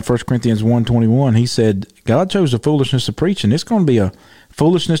 that's why in 1 Corinthians 1:21 he said, God chose the foolishness of preaching. It's going to be a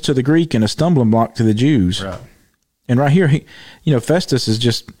foolishness to the Greek and a stumbling block to the Jews. Right. And right here, Festus is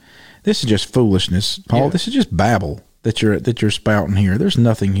this is just foolishness, Paul. Yeah. This is just babble that you're spouting here. There's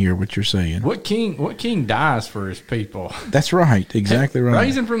nothing here what you're saying. What king dies for his people? That's right. Exactly right.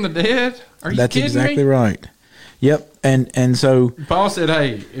 Raising from the dead? Are you That's kidding exactly me? right. Yep. And so Paul said,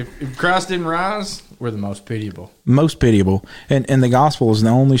 hey, if Christ didn't rise, we're the most pitiable. most pitiable. And the gospel is the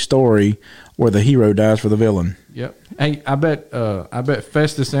only story where the hero dies for the villain. Yep. Hey, I bet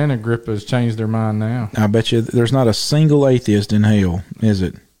Festus and Agrippa has changed their mind now. I bet you there's not a single atheist in hell, is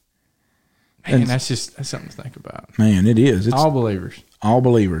it? Man, that's something to think about. Man, it is. It's All believers. all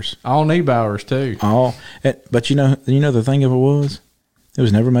believers. All Neubauers, too. But you know the thing of it was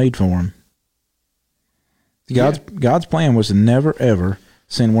never made for them. God's plan was to never ever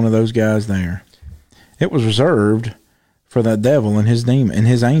send one of those guys there. It was reserved for the devil and his demon and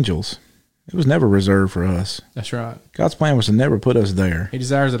his angels. It was never reserved for us. That's right. God's plan was to never put us there. He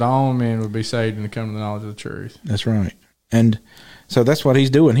desires that all men would be saved and to come to the knowledge of the truth. That's right. And so that's what he's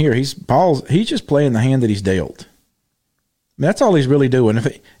doing here. He's just playing the hand that he's dealt. That's all he's really doing.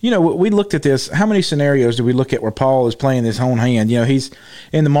 We looked at this. How many scenarios do we look at where Paul is playing his own hand? He's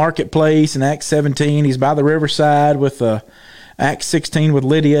in the marketplace in Acts 17. He's by the riverside with Acts 16 with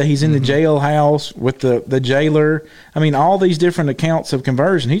Lydia. He's in the jailhouse with the jailer. I mean, all these different accounts of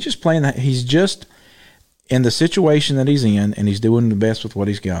conversion. He's just playing that. He's just in the situation that he's in, and he's doing the best with what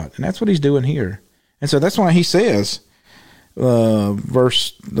he's got. And that's what he's doing here. And so that's why he says,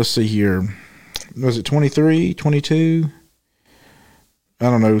 verse, let's see here. Was it 23, 22? I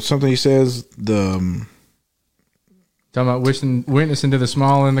don't know, something he says, Talking about witnessing to the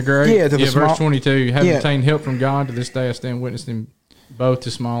small and the great? Yeah, verse 22. Having Yeah. obtained help from God, to this day I stand witnessing both to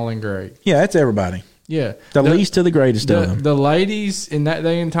small and great. yeah, that's everybody. Yeah. The least to the greatest of them. The ladies in that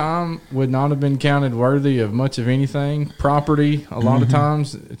day and time would not have been counted worthy of much of anything. Property, a lot of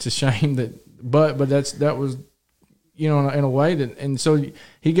times. It's a shame that that was, in a way that, and so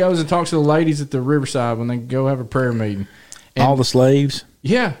he goes and talks to the ladies at the riverside when they go have a prayer meeting. And, all the slaves.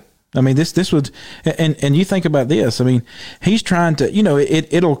 Yeah. I mean, this would, and you think about this. I mean, he's trying to,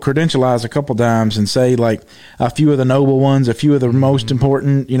 it'll credentialize a couple times and say like a few of the noble ones, a few of the most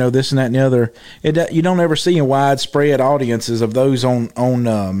important, this and that and the other. You don't ever see in widespread audiences of those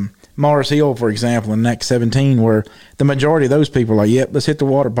on Mars Hill, for example, in Acts 17, where the majority of those people are like, yep, let's hit the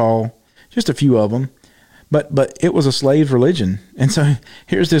water ball. Just a few of them. But it was a slave religion. And so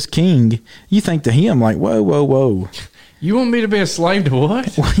here's this king. You think to him like, whoa, whoa, whoa. You want me to be a slave to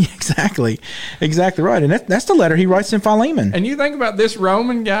what? Well, exactly right, and that's the letter he writes in Philemon. And you think about this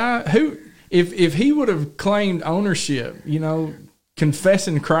Roman guy who, if he would have claimed ownership,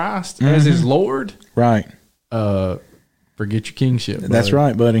 confessing Christ as his Lord, right? Forget your kingship. Buddy. That's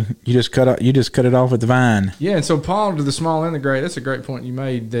right, buddy. You just cut it off at the vine. Yeah, and so Paul to the small and the great. That's a great point you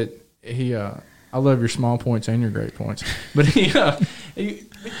made. That he, I love your small points and your great points, but he.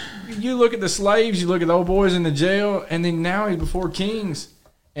 You look at the slaves, you look at the old boys in the jail, and then now he's before kings.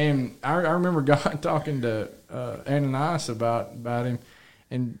 And I remember God talking to Ananias about him,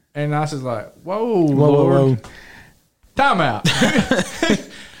 and Ananias is like, "Whoa, Lord, whoa. Time out."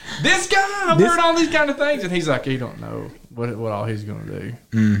 This guy, I've heard all these kind of things, and he's like, he don't know what all he's going to do.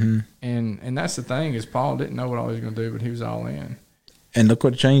 Mm-hmm. And that's the thing is Paul didn't know what all he was going to do, but he was all in. And look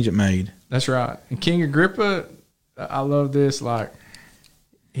what change it made. That's right. And King Agrippa, I love this. Like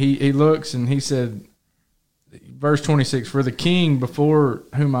he looks and he said, verse 26, "For the king, before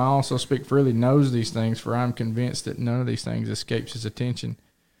whom I also speak freely, knows these things. For I am convinced that none of these things escapes his attention,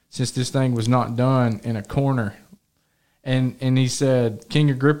 since this thing was not done in a corner." And he said,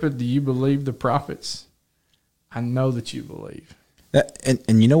 "King Agrippa, do you believe the prophets? I know that you believe."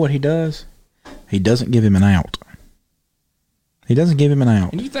 And you know what he does? He doesn't give him an out. He doesn't give him an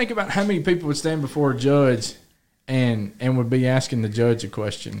out. And you think about how many people would stand before a judge and would be asking the judge a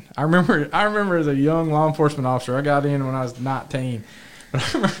question. I remember as a young law enforcement officer, I got in when I was 19. But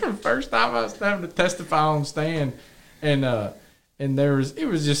I remember the first time I was having to testify on stand, and it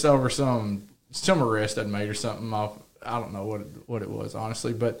was just over some arrest I'd made or something off. I don't know what it was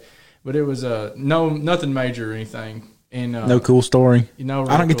honestly, but it was nothing major or anything. And no cool story. I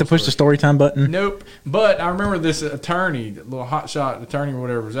don't get to push the story time button. Nope. But I remember this attorney, little hotshot attorney or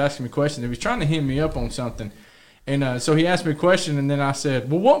whatever, was asking me questions. He was trying to hem me up on something. And so he asked me a question, and then I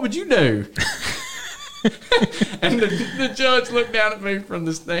said, "Well, what would you do?" And the judge looked down at me from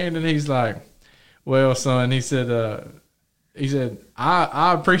the stand, and he's like, "Well, son," he said,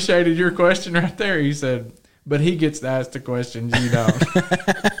 I appreciated your question right there. He said, but he gets to ask the questions you don't.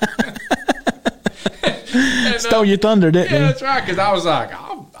 Stole your thunder, didn't Yeah, he? that's right. Because I was like,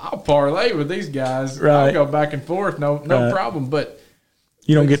 I'll parlay with these guys. Right. I'll go back and forth, no Right. problem. But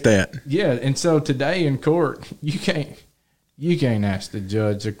You don't get that. yeah, and so today in court, you can't ask the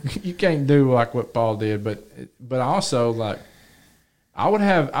judge. You can't do like what Paul did. But also like, I would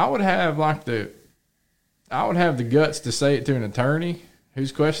have the guts to say it to an attorney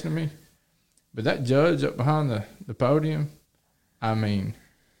who's questioning me. But that judge up behind the podium, I mean,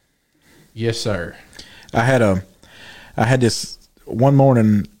 yes, sir. I had this one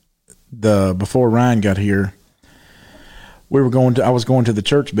morning before Ryan got here. I was going to the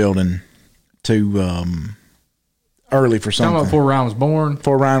church building to early for something. Talking about before Ryan was born.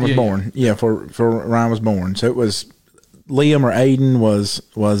 Before Ryan was born. Yeah, for Ryan was born. So it was Liam or Aiden was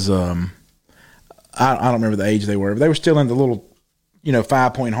I don't remember the age they were, but they were still in the little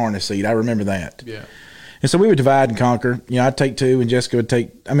 5-point harness seat. I remember that. Yeah. And so we would divide and conquer. I'd take two, and Jessica would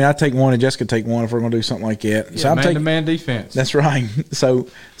take. I'd take one, and Jessica would take one if we're going to do something like that. Yeah, so I'm taking man-to-man defense. That's right. So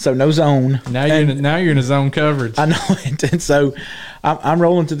no zone. Now you're in a zone coverage. I know it. And so I'm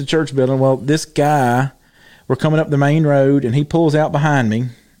rolling to the church building. Well, this guy, we're coming up the main road, and he pulls out behind me,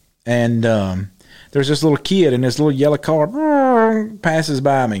 and there's this little kid in this little yellow car passes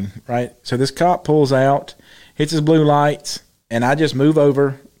by me. Right. So this cop pulls out, hits his blue lights, and I just move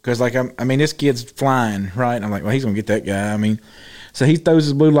over. Because, this kid's flying, right? And I'm like, well, he's going to get that guy. So he throws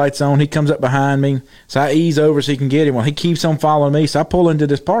his blue lights on. He comes up behind me. So I ease over so he can get him. Well, he keeps on following me. So I pull into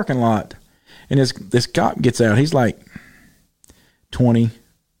this parking lot. And this cop gets out. He's like 20.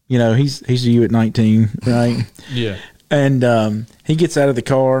 He's you at 19, right? Yeah. And he gets out of the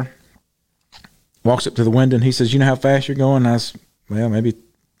car, walks up to the window, and he says, you know how fast you're going? And I was, well, maybe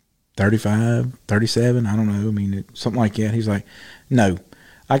 35, 37. I don't know. Something like that. He's like, no.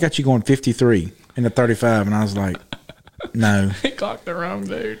 I got you going 53 in the 35, and I was like, no. He clocked the wrong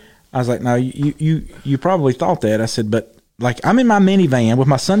dude. I was like, no, you probably thought that. I said, but I'm in my minivan with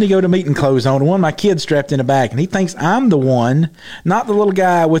my Sunday go to meeting clothes on, and one of my kids strapped in the back, and he thinks I'm the one, not the little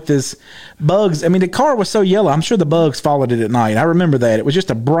guy with his bugs. The car was so yellow. I'm sure the bugs followed it at night. I remember that. It was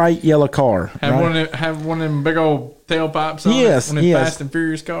just a bright yellow car. Have one of them big old tailpipes on yes, it. One of them yes. Fast and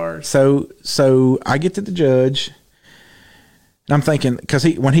Furious cars. So I get to the judge. And I'm thinking, because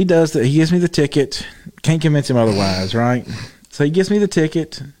when he does that, he gives me the ticket. Can't convince him otherwise, right? So he gives me the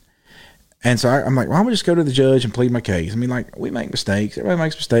ticket. And so I'm like, well, I'm going to just go to the judge and plead my case. We make mistakes. Everybody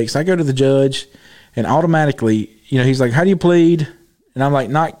makes mistakes. I go to the judge, and automatically, he's like, how do you plead? And I'm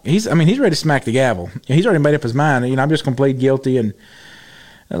like, he's ready to smack the gavel. He's already made up his mind. I'm just going to plead guilty. And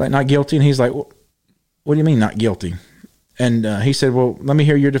I'm like, not guilty. And he's like, well, what do you mean not guilty? And he said, well, let me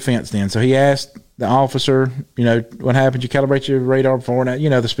hear your defense then. So he asked the officer, what happened? You calibrate your radar before and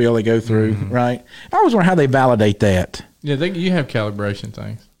that, the spiel they go through, right? I always wonder how they validate that. Yeah, you have calibration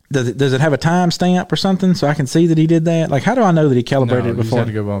things. Does it have a time stamp or something so I can see that he did that? Like, how do I know that he calibrated it before? You had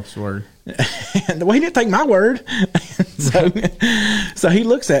to go off his word. Well, he didn't take my word. So he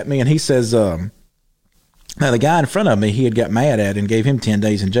looks at me and he says, now the guy in front of me, he had got mad at and gave him 10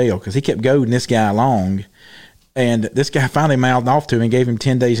 days in jail because he kept goading this guy along. And this guy finally mouthed off to him and gave him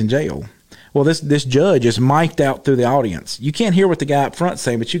 10 days in jail. Well, this judge is mic'd out through the audience. You can't hear what the guy up front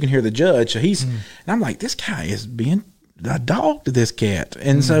saying, but you can hear the judge. So and I'm like, this guy is being a dog to this cat.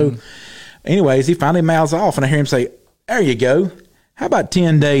 And so, anyways, he finally mouths off, and I hear him say, there you go. How about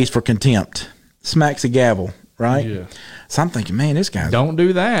 10 days for contempt? Smacks the gavel, right? Yeah. So I'm thinking, man, this guy. Don't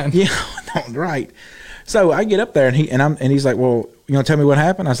do that. Yeah, right. So I get up there, and he's like, well, you gonna tell me what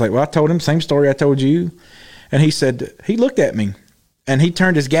happened? I was like, well, I told him same story I told you. And he said, he looked at me, and he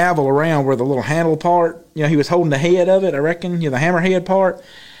turned his gavel around where the little handle part, he was holding the head of it, I reckon, the hammerhead part.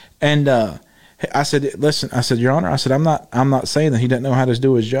 And I said, listen, Your Honor, I said, I'm not saying that he doesn't know how to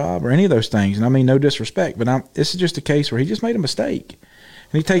do his job or any of those things. And I mean, no disrespect, but this is just a case where he just made a mistake.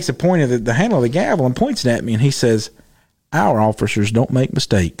 And he takes the point of the handle of the gavel and points it at me, and he says, our officers don't make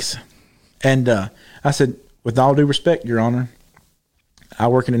mistakes. And I said, with all due respect, Your Honor, I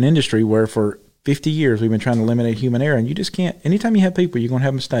work in an industry where for 50 years we've been trying to eliminate human error, and you just can't. Anytime you have people, you're going to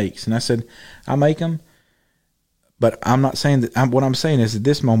have mistakes. And I said, I make them, but I'm not saying that. What I'm saying is at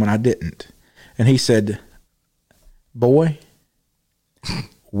this moment I didn't. And he said, boy,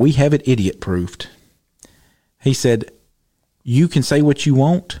 we have it idiot-proofed. He said, you can say what you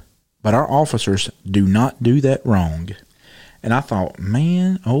want, but our officers do not do that wrong. And I thought,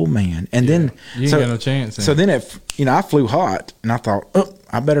 man, oh man. And then you ain't got no chance. So then I flew hot, and I thought, oh,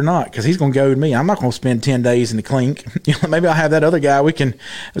 I better not, because he's going to go with me. I'm not going to spend 10 days in the clink. Maybe I'll have that other guy. We can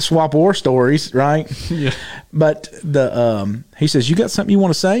swap war stories, right? Yeah. But he says, you got something you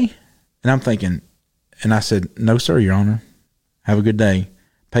want to say? And I'm thinking, And I said, "No, sir, Your Honor. Have a good day."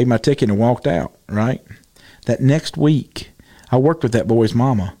 Paid my ticket and walked out, right? That next week, I worked with that boy's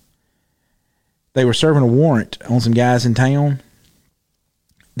mama. They were serving a warrant on some guys in town.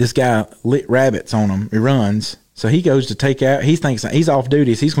 This guy lit rabbits on them. He runs. So he goes to take out, he thinks he's off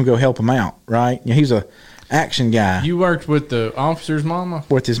duty, so he's going to go help him out, right? He's a action guy. You worked with the officer's mama?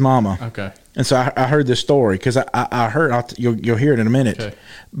 With his mama. Okay. And so I heard this story because I heard, you'll hear it in a minute. Okay.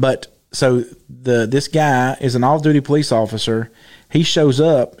 But so this guy is an off-duty police officer. He shows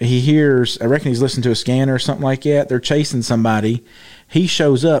up. He hears, I reckon he's listening to a scanner or something like that. They're chasing somebody. He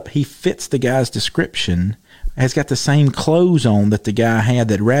shows up. He fits the guy's description. Has got the same clothes on that the guy had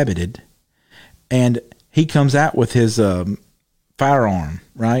that rabbited. And he comes out with his firearm,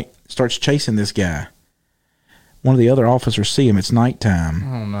 right? Starts chasing this guy. One of the other officers see him. It's nighttime.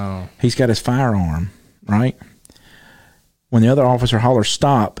 Oh, no. He's got his firearm, right? When the other officer hollers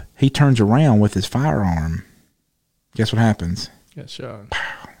stop, he turns around with his firearm. Guess what happens? Got shot.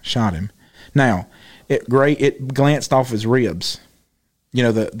 Shot him. Now, it glanced off his ribs. You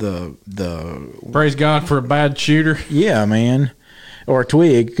know, the Praise God for a bad shooter. Yeah, man. Or a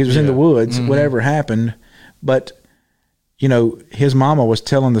twig, because it was in the woods, whatever happened. But, you know, his mama was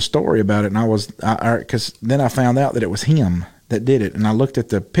telling the story about it, and because then I found out that it was him that did it, and I looked at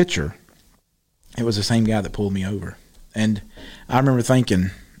the picture. It was the same guy that pulled me over. And I remember thinking,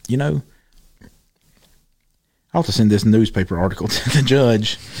 you know, I ought to send this newspaper article to the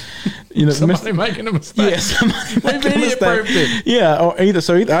judge. You know, somebody making a mistake. Yeah, somebody making a mistake. Perfect. Yeah, or either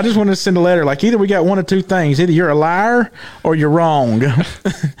I just wanted to send a letter like either we got one of two things: either you're a liar or you're wrong.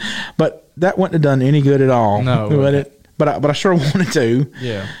 But that wouldn't have done any good at all. No, would it? But I sure wanted to.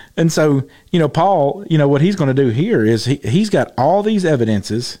 Yeah. And so, you know, Paul, you know what he's going to do here is he's got all these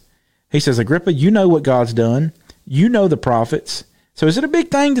evidences. He says, Agrippa, you know what God's done. You know the prophets. So is it a big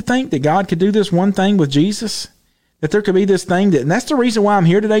thing to think that God could do this one thing with Jesus? That there could be this thing and that's the reason why I'm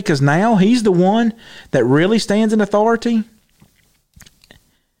here today, because now he's the one that really stands in authority.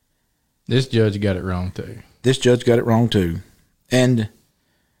 This judge got it wrong too. This judge got it wrong too. And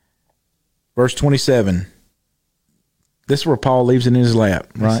verse 27, this is where Paul leaves it in his lap,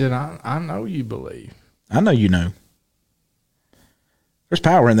 right? He said, I know you believe. I know you know. There's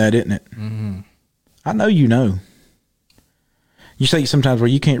power in that, isn't it? Mm-hmm. I know you know. You say sometimes, well,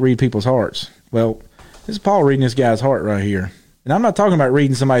 you can't read people's hearts. Well, this is Paul reading this guy's heart right here. And I'm not talking about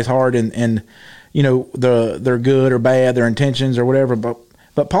reading somebody's heart and you know, they're good or bad, their intentions or whatever.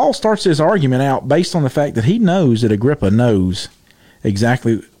 But Paul starts his argument out based on the fact that he knows that Agrippa knows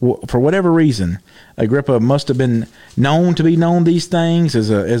exactly, for whatever reason, Agrippa must have been known to be known these things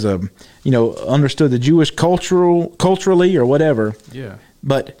as a you know, understood the Jewish culturally or whatever. Yeah.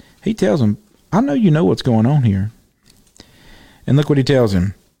 But he tells him, I know you know what's going on here. And look what he tells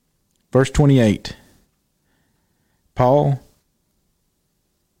him. Verse 28. Paul,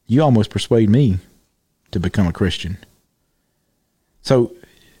 you almost persuade me to become a Christian. So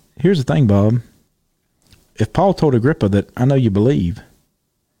here's the thing, Bob. If Paul told Agrippa that I know you believe,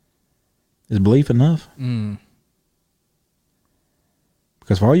 is belief enough?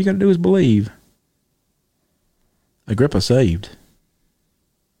 Because if all you got to do is believe, Agrippa saved.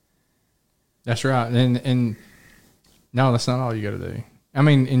 That's right. And no, that's not all you got to do. I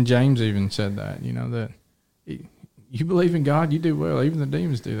mean, and James even said that, you know, that you believe in God, you do well. Even the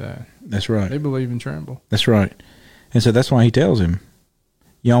demons do that. That's right. They believe and tremble. That's right. And so that's why he tells him,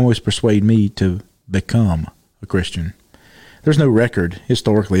 you almost persuade me to become a Christian. There's no record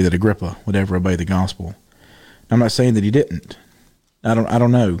historically that Agrippa would ever obey the gospel. I'm not saying that he didn't. I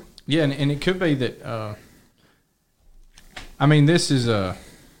don't know. Yeah, and it could be that, I mean, this is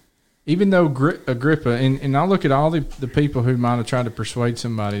even though Agrippa, and I look at all the people who might have tried to persuade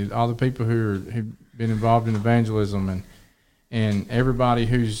somebody, all the people who've been involved in evangelism and everybody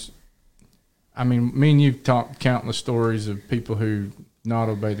who's, I mean, me and you've talked countless stories of people who not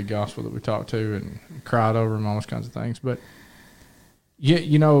obeyed the gospel that we talked to and cried over them, all those kinds of things. But, yeah,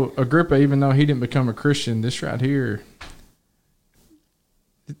 you know, Agrippa, even though he didn't become a Christian, this right here,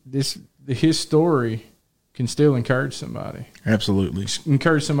 his story can still encourage somebody. Absolutely.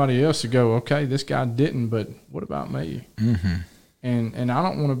 Encourage somebody else to go, okay, this guy didn't, but what about me? Mm-hmm. And I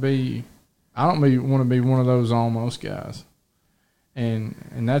don't want to be one of those almost guys.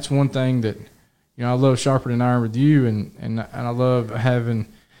 And that's one thing that, you know, I love Sharper Than Iron with you, and I love having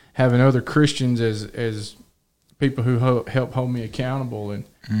other Christians as people who help hold me accountable.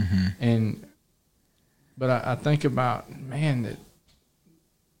 But I think about, man,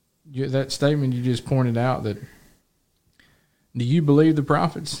 that statement you just pointed out, that do you believe the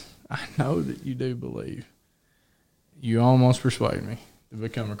prophets? I know that you do believe. You almost persuade me to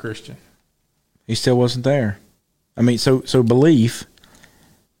become a Christian. He still wasn't there. I mean, so belief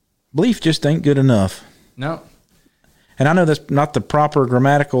just ain't good enough. No. And I know that's not the proper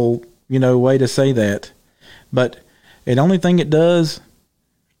grammatical, way to say that, but the only thing it does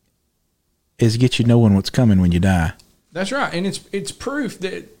is get you knowing what's coming when you die. That's right, and it's proof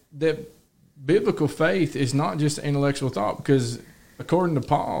that biblical faith is not just intellectual thought, because according to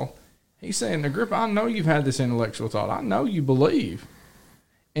Paul, he's saying, Agrippa, I know you've had this intellectual thought. I know you believe,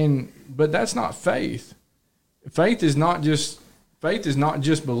 but that's not faith. Faith is not just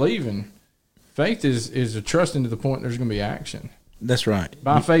believing. Faith is a trusting to the point there's going to be action. That's right.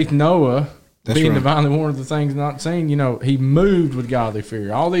 By faith, Noah, being right. divinely warned of the things not seen, he moved with godly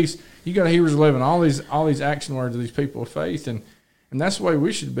fear. All these, you go to Hebrews 11, all these action words of these people of faith, and that's the way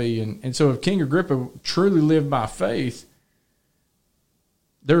we should be. And so if King Agrippa truly lived by faith,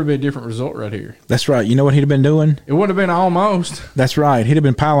 there would be a different result right here. That's right. You know what he'd have been doing? It would have been almost. That's right. He'd have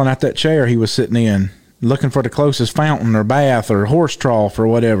been piling out that chair he was sitting in, looking for the closest fountain or bath or horse trough or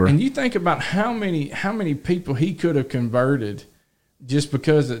whatever. And you think about how many people he could have converted just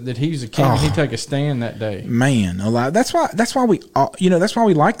because that he's a king and he'd take a stand that day. Man, alive. That's why we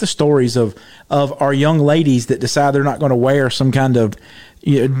like the stories of our young ladies that decide they're not going to wear some kind of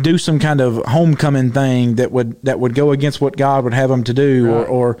do some kind of homecoming thing that would go against what God would have them to do, right.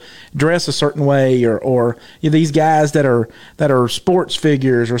 or dress a certain way, or these guys that are sports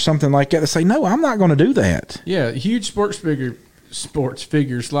figures or something like that. They say, no, I'm not going to do that. Yeah, huge sports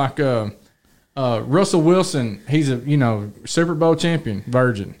figures like Russell Wilson. He's a Super Bowl champion,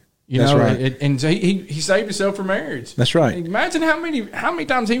 virgin. That's right. And so he saved himself for marriage. That's right. Imagine how many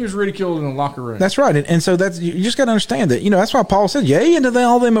times he was ridiculed in the locker room. That's right. And so you just got to understand that, that's why Paul said, yea, and to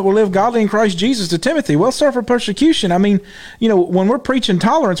all them that will live godly in Christ Jesus, to Timothy, will suffer persecution. I mean, when we're preaching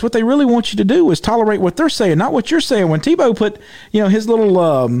tolerance, what they really want you to do is tolerate what they're saying, not what you're saying. When Tebow put, his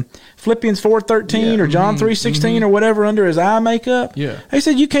little Philippians 4:13 or John 3:16 or whatever under his eye makeup, he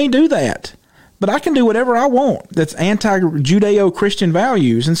said, you can't do that. But I can do whatever I want that's anti-Judeo-Christian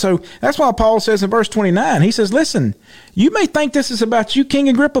values. And so that's why Paul says in verse 29, he says, listen, you may think this is about you, King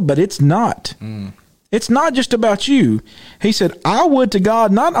Agrippa, but it's not. It's not just about you. He said, I would to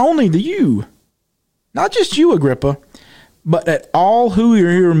God not only to you, not just you, Agrippa, but at all who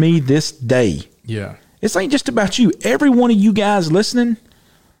hear me this day. Yeah. This ain't just about you. Every one of you guys listening,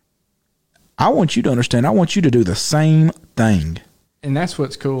 I want you to understand. I want you to do the same thing. And that's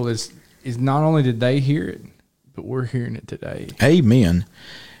what's cool is not only did they hear it, but we're hearing it today. Amen.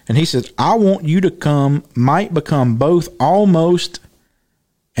 And he says, I want you to might become both almost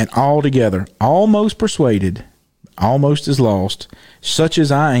and altogether, almost persuaded, almost as lost, such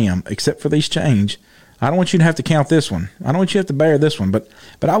as I am, except for these chains. I don't want you to have to count this one. I don't want you to have to bear this one, but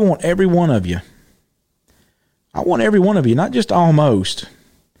I want every one of you. I want every one of you, not just almost.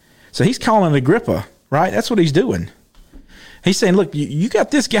 So he's calling Agrippa, right? That's what he's doing. He's saying, look, you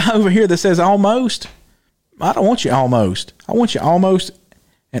got this guy over here that says almost. I don't want you almost. I want you almost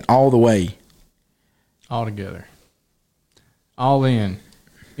and all the way. All together. All in.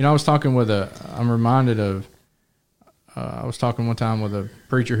 I was talking I'm reminded of, I was talking one time with a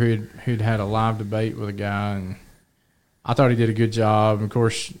preacher who'd had a live debate with a guy, and I thought he did a good job. And of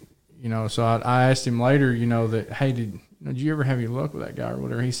course, so I asked him later, that, hey, did you ever have any luck with that guy or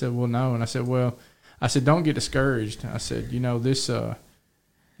whatever? He said, well, no. And I said, don't get discouraged. I said, this,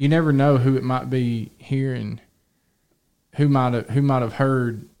 you never know who it might be hearing, who might have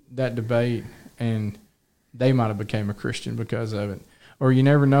heard that debate and they might have became a Christian because of it. Or you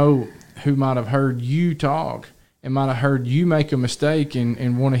never know who might have heard you talk and might have heard you make a mistake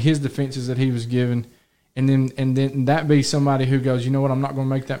in one of his defenses that he was given. And then that be somebody who goes, you know what, I'm not going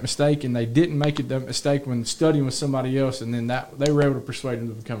to make that mistake. And they didn't make that mistake when studying with somebody else. And then they were able to persuade them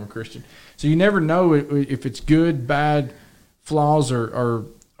to become a Christian. So you never know if it's good, bad, flaws, or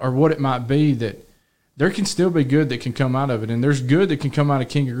what it might be, that there can still be good that can come out of it. And there's good that can come out of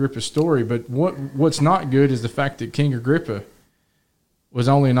King Agrippa's story. But what's not good is the fact that King Agrippa was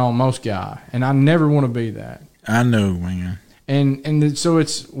only an almost guy. And I never want to be that. I know, man. And so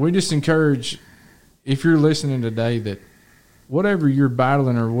we just encourage, if you're listening today, that whatever you're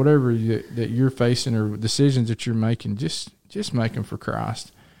battling or whatever that you're facing or decisions that you're making, just make them for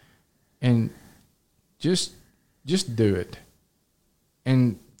Christ. And just do it.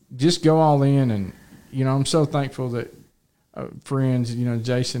 And just go all in. And, I'm so thankful that friends,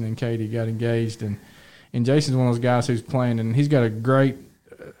 Jason and Katie got engaged. And Jason's one of those guys who's playing, and he's got a great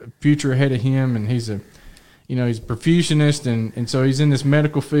future ahead of him. And he's he's a perfusionist, and so he's in this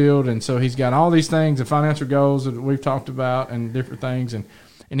medical field. And so he's got all these things and financial goals that we've talked about and different things. And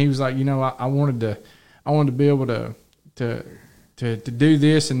he was like, I wanted to be able to to do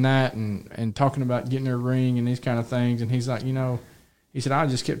this and that, and talking about getting a ring and these kind of things. And he's like, he said, I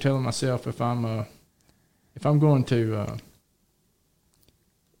just kept telling myself if I'm going to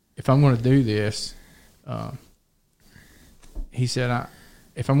do this, he said,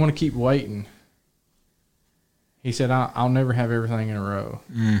 if I'm going to keep waiting, he said, I'll never have everything in a row.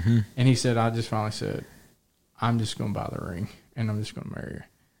 Mm-hmm. And he said, I just finally said, I'm just going to buy the ring and I'm just going to marry her.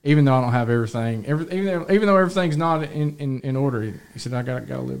 Even though I don't have everything, even though everything's not in order, he said, I got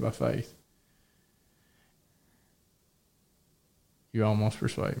to live by faith. You almost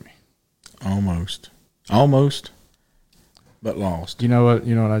persuaded me. Almost, but lost. You know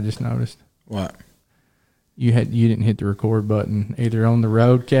what I just noticed? What? You didn't hit the record button either on the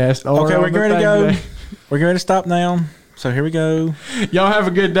roadcast or okay, on we're the ready to go. today. We're going to stop now. So here we go. Y'all have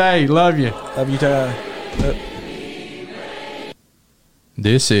a good day. Love you. Love you, Ty.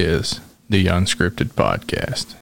 This is the Unscripted Podcast.